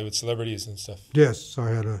of Hollywood celebrities and stuff. Yes,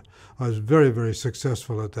 I was very, very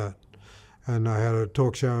successful at that. And I had a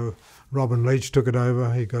talk show. Robin Leach took it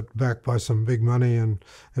over. He got backed by some big money, and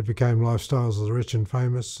it became Lifestyles of the Rich and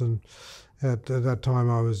Famous. And at that time,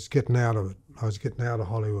 I was getting out of it. I was getting out of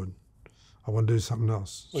Hollywood. I want to do something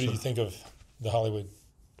else. What did you think of the Hollywood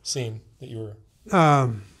scene that you were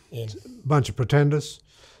in? A bunch of pretenders,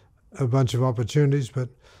 a bunch of opportunities, but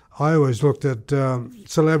I always looked at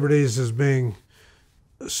celebrities as being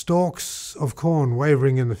stalks of corn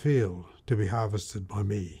wavering in the field to be harvested by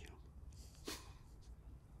me.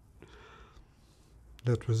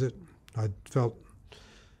 That was it. I felt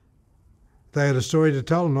they had a story to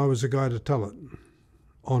tell and I was the guy to tell it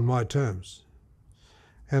on my terms.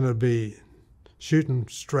 And it'd be shooting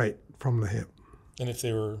straight from the hip. And if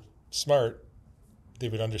they were smart, they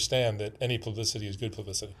would understand that any publicity is good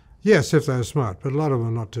publicity. Yes, if they were smart, but a lot of them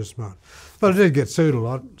are not too smart. But I did get sued a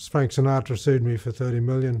lot. Frank Sinatra sued me for $30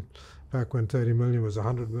 million back when 30 million was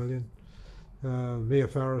 100 million. Mia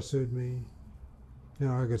Farrow sued me. You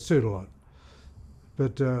know, I got sued a lot.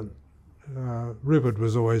 But Rupert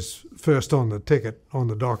was always first on the ticket, on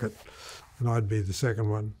the docket, and I'd be the second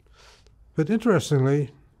one. But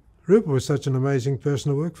interestingly, Rupert was such an amazing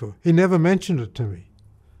person to work for. He never mentioned it to me.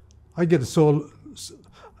 I get a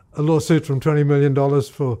lawsuit from $20 million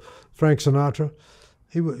for Frank Sinatra.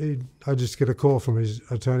 I just get a call from his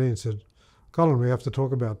attorney and said, "Colin, we have to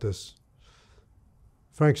talk about this.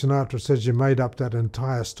 Frank Sinatra says you made up that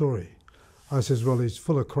entire story." I says, "Well, he's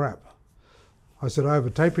full of crap." I said, "I have a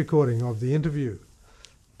tape recording of the interview.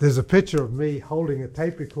 There's a picture of me holding a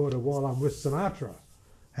tape recorder while I'm with Sinatra.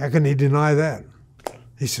 How can he deny that?"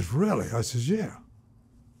 He said, "Really?" I says, "Yeah."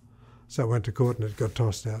 So I went to court and it got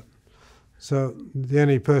tossed out. So the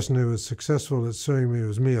only person who was successful at suing me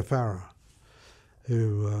was Mia Farrow,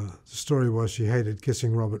 who, the story was she hated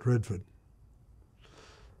kissing Robert Redford.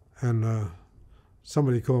 And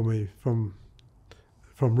somebody called me from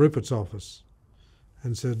Rupert's office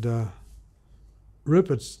and said,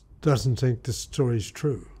 "Rupert doesn't think this story's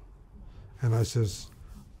true." And I says,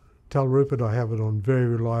 "Tell Rupert I have it on very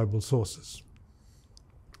reliable sources."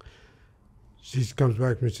 She comes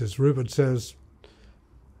back to me and says, "Rupert says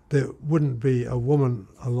there wouldn't be a woman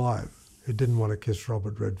alive who didn't want to kiss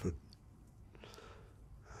Robert Redford."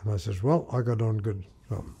 And I says, "Well, I got on good."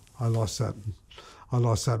 Well, I lost that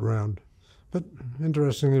round. But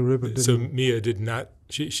interestingly, Rupert didn't. So Mia did not,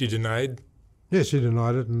 she denied? Yeah, she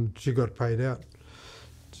denied it and she got paid out.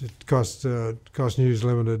 It cost News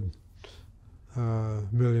Limited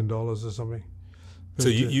 $1 million or something. But so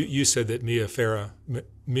you said that Mia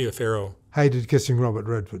Farrow hated kissing Robert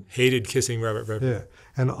Redford. Hated kissing Robert Redford. Yeah,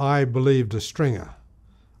 and I believed a stringer.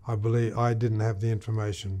 I didn't have the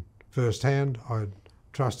information firsthand. I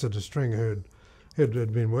trusted a stringer who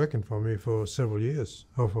had been working for me for several years,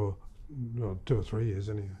 or for 2 or 3 years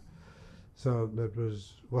anyway. So that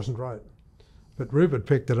wasn't right. But Rupert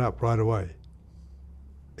picked it up right away.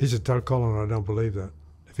 He said, "Tell Colin I don't believe that.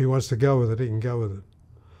 If he wants to go with it, he can go with it."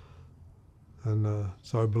 And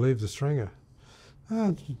so I believed the stringer.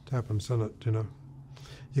 It happens, doesn't it? You know,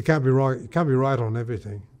 you can't be right. You can't be right on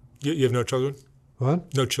everything. You have no children?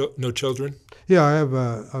 What? No children? Yeah, I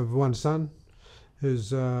have one son,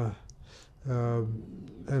 who's and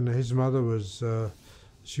his mother was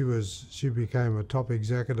she became a top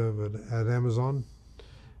executive at Amazon,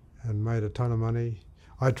 and made a ton of money.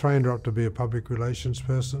 I trained her up to be a public relations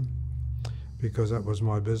person because that was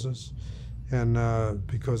my business. And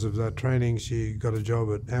because of that training, she got a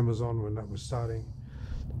job at Amazon when that was starting.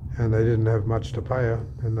 And they didn't have much to pay her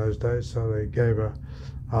in those days, so they gave her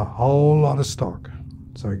a whole lot of stock.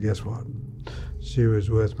 So guess what? She was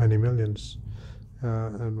worth many millions.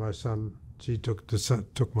 And my son, she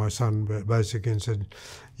took my son basically and said,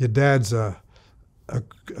 "Your dad's a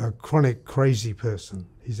chronic crazy person.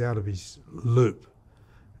 He's out of his loop.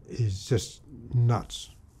 He's just nuts.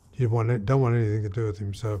 You don't want anything to do with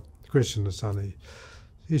him." So Christian, the son,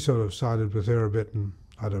 he sort of sided with her a bit, and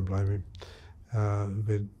I don't blame him.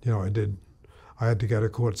 But I had to go to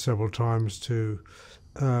court several times to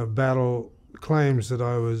battle claims that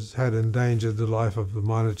I had endangered the life of a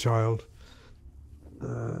minor child,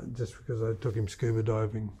 just because I took him scuba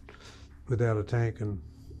diving without a tank and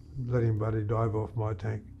let him buddy dive off my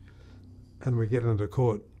tank. And we get into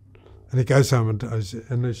court, and he goes home and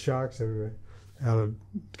there's sharks everywhere out of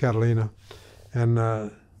Catalina, and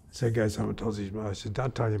so he goes home and tells his mother. I said,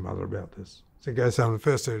 "Don't tell your mother about this." So he goes home, and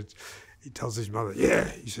first he tells his mother, "Yeah,"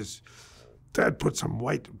 he says, "Dad put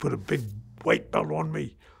a big weight belt on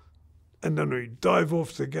me, and then we dive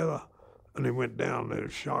off together, and he went down.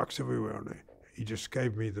 There's sharks everywhere, and he just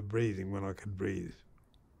gave me the breathing when I could breathe,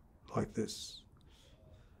 like this."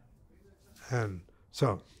 And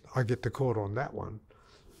so I get to court on that one,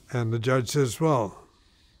 and the judge says, "Well,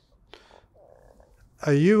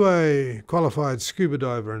 are you a qualified scuba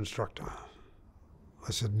diver instructor?"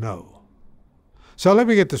 I said, "No." "So let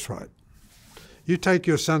me get this right. You take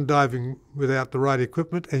your son diving without the right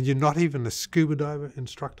equipment, and you're not even a scuba diver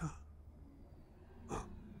instructor?"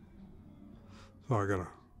 So I got a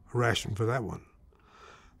ration for that one.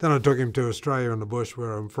 Then I took him to Australia in the bush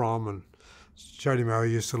where I'm from and showed him how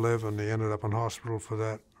he used to live, and he ended up in hospital for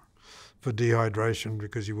that, for dehydration,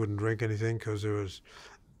 because he wouldn't drink anything because there was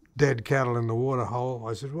dead cattle in the water hole.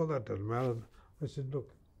 I said, "Well, that doesn't matter." I said,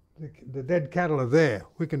 "Look, the dead cattle are there.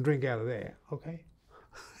 We can drink out of there, okay?"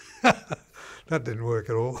 That didn't work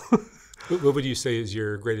at all. What would you say is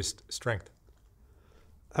your greatest strength?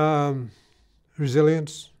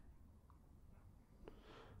 Resilience.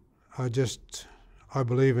 I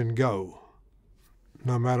believe in go.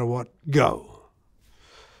 No matter what, go.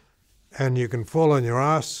 and you can fall on your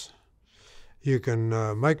ass, you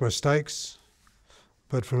can make mistakes,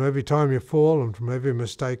 but from every time you fall and from every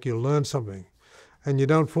mistake you'll learn something. And you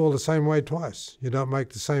don't fall the same way twice. You don't make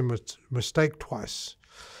the same mistake twice.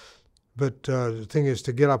 But the thing is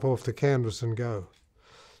to get up off the canvas and go.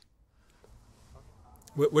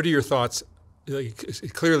 What are your thoughts?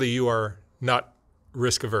 Clearly you are not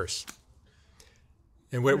risk averse.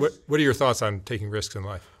 And what are your thoughts on taking risks in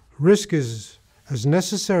life? Risk is as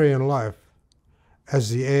necessary in life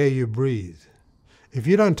as the air you breathe. If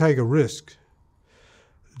you don't take a risk,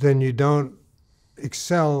 then you don't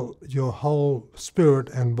excel your whole spirit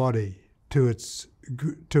and body to its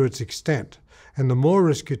extent. And the more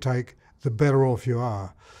risk you take, the better off you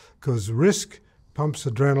are. Because risk pumps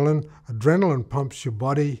adrenaline, adrenaline pumps your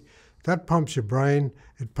body, that pumps your brain,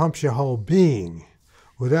 it pumps your whole being.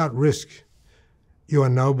 Without risk, you are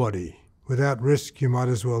nobody. Without risk, you might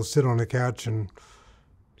as well sit on a couch and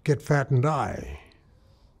get fat and die.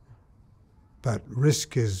 But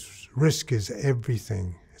risk is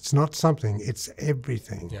everything. It's not something, it's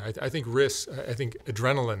everything. Yeah, I think risk, I think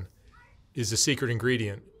adrenaline is the secret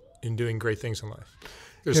ingredient in doing great things in life.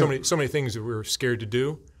 There's so many things that we're scared to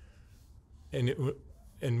do, and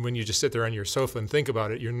when you just sit there on your sofa and think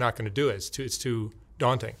about it, you're not going to do it. It's too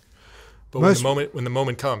daunting. But when the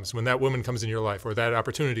moment comes, when that woman comes in your life or that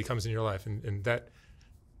opportunity comes in your life, and that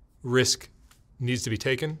risk needs to be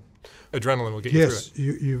taken, adrenaline will get you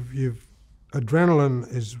through it. Yes,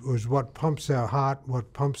 adrenaline is what pumps our heart,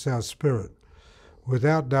 what pumps our spirit.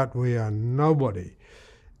 Without that, we are nobody.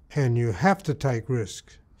 And you have to take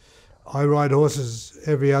risk. I ride horses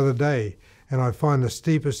every other day, and I find the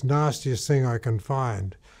steepest, nastiest thing I can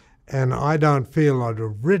find. And I don't feel I'd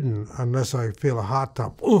have ridden unless I feel a heart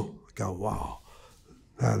thump. Ooh, I go, wow,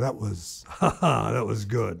 that was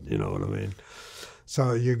good. You know what I mean?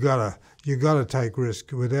 So you gotta take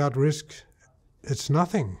risk. Without risk, it's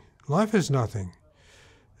nothing. Life is nothing.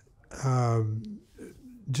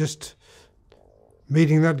 Just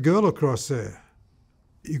meeting that girl across there,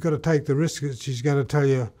 you've got to take the risk that she's going to tell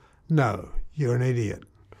you, no, you're an idiot.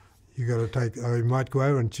 You got to take. Or you might go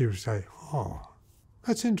over and she will say, oh,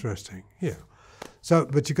 that's interesting. Yeah. So,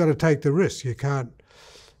 but you got to take the risk. You can't,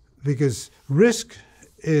 because risk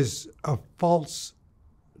is a false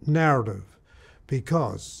narrative.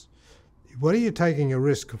 Because what are you taking a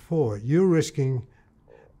risk for? You're risking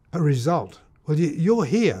a result. Well, you're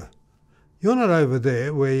here. You're not over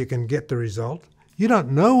there where you can get the result. You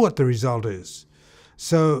don't know what the result is.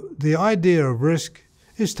 So the idea of risk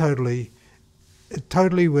is totally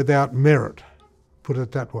without merit, put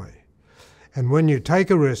it that way. And when you take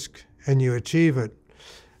a risk and you achieve it,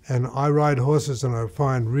 and I ride horses and I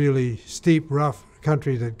find really steep, rough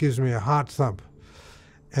country that gives me a heart thump,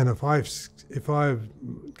 and if I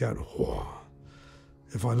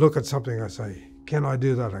look at something, I say, can I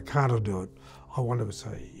do that? I can't do it. I want to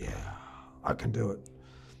say, yeah, I can do it.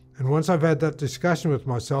 And once I've had that discussion with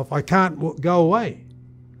myself, I can't go away.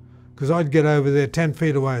 Because I'd get over there 10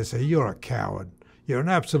 feet away and say, you're a coward. You're an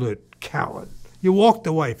absolute coward. You walked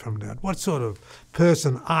away from that. What sort of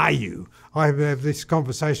person are you? I have this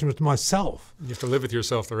conversation with myself. You have to live with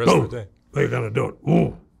yourself the rest of the day. We're going to do it.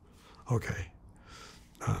 Ooh. Okay.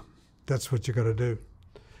 That's what you got to do.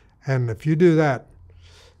 And if you do that,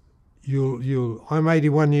 I'm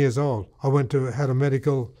 81 years old. I had a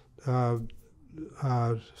medical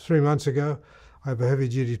 3 months ago. I have a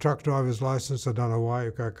heavy-duty truck driver's license. I don't know why.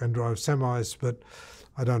 I can drive semis, but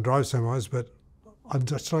I don't drive semis, but I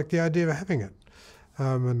just like the idea of having it.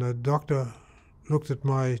 And the doctor looked at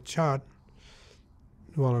my chart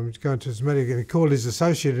while I'm going to his medical, and he called his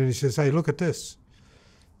associate and he says, hey, look at this.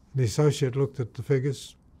 And the associate looked at the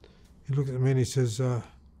figures. He looked at me and he says,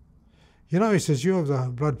 you know, he says, you have the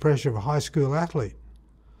blood pressure of a high school athlete.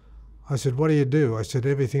 I said, what do you do? I said,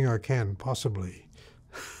 everything I can, possibly.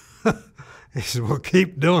 He said, well,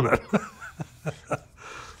 keep doing it.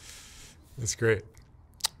 That's great.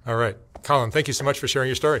 All right. Colin, thank you so much for sharing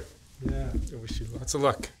your story. Yeah. I wish you lots of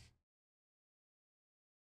luck.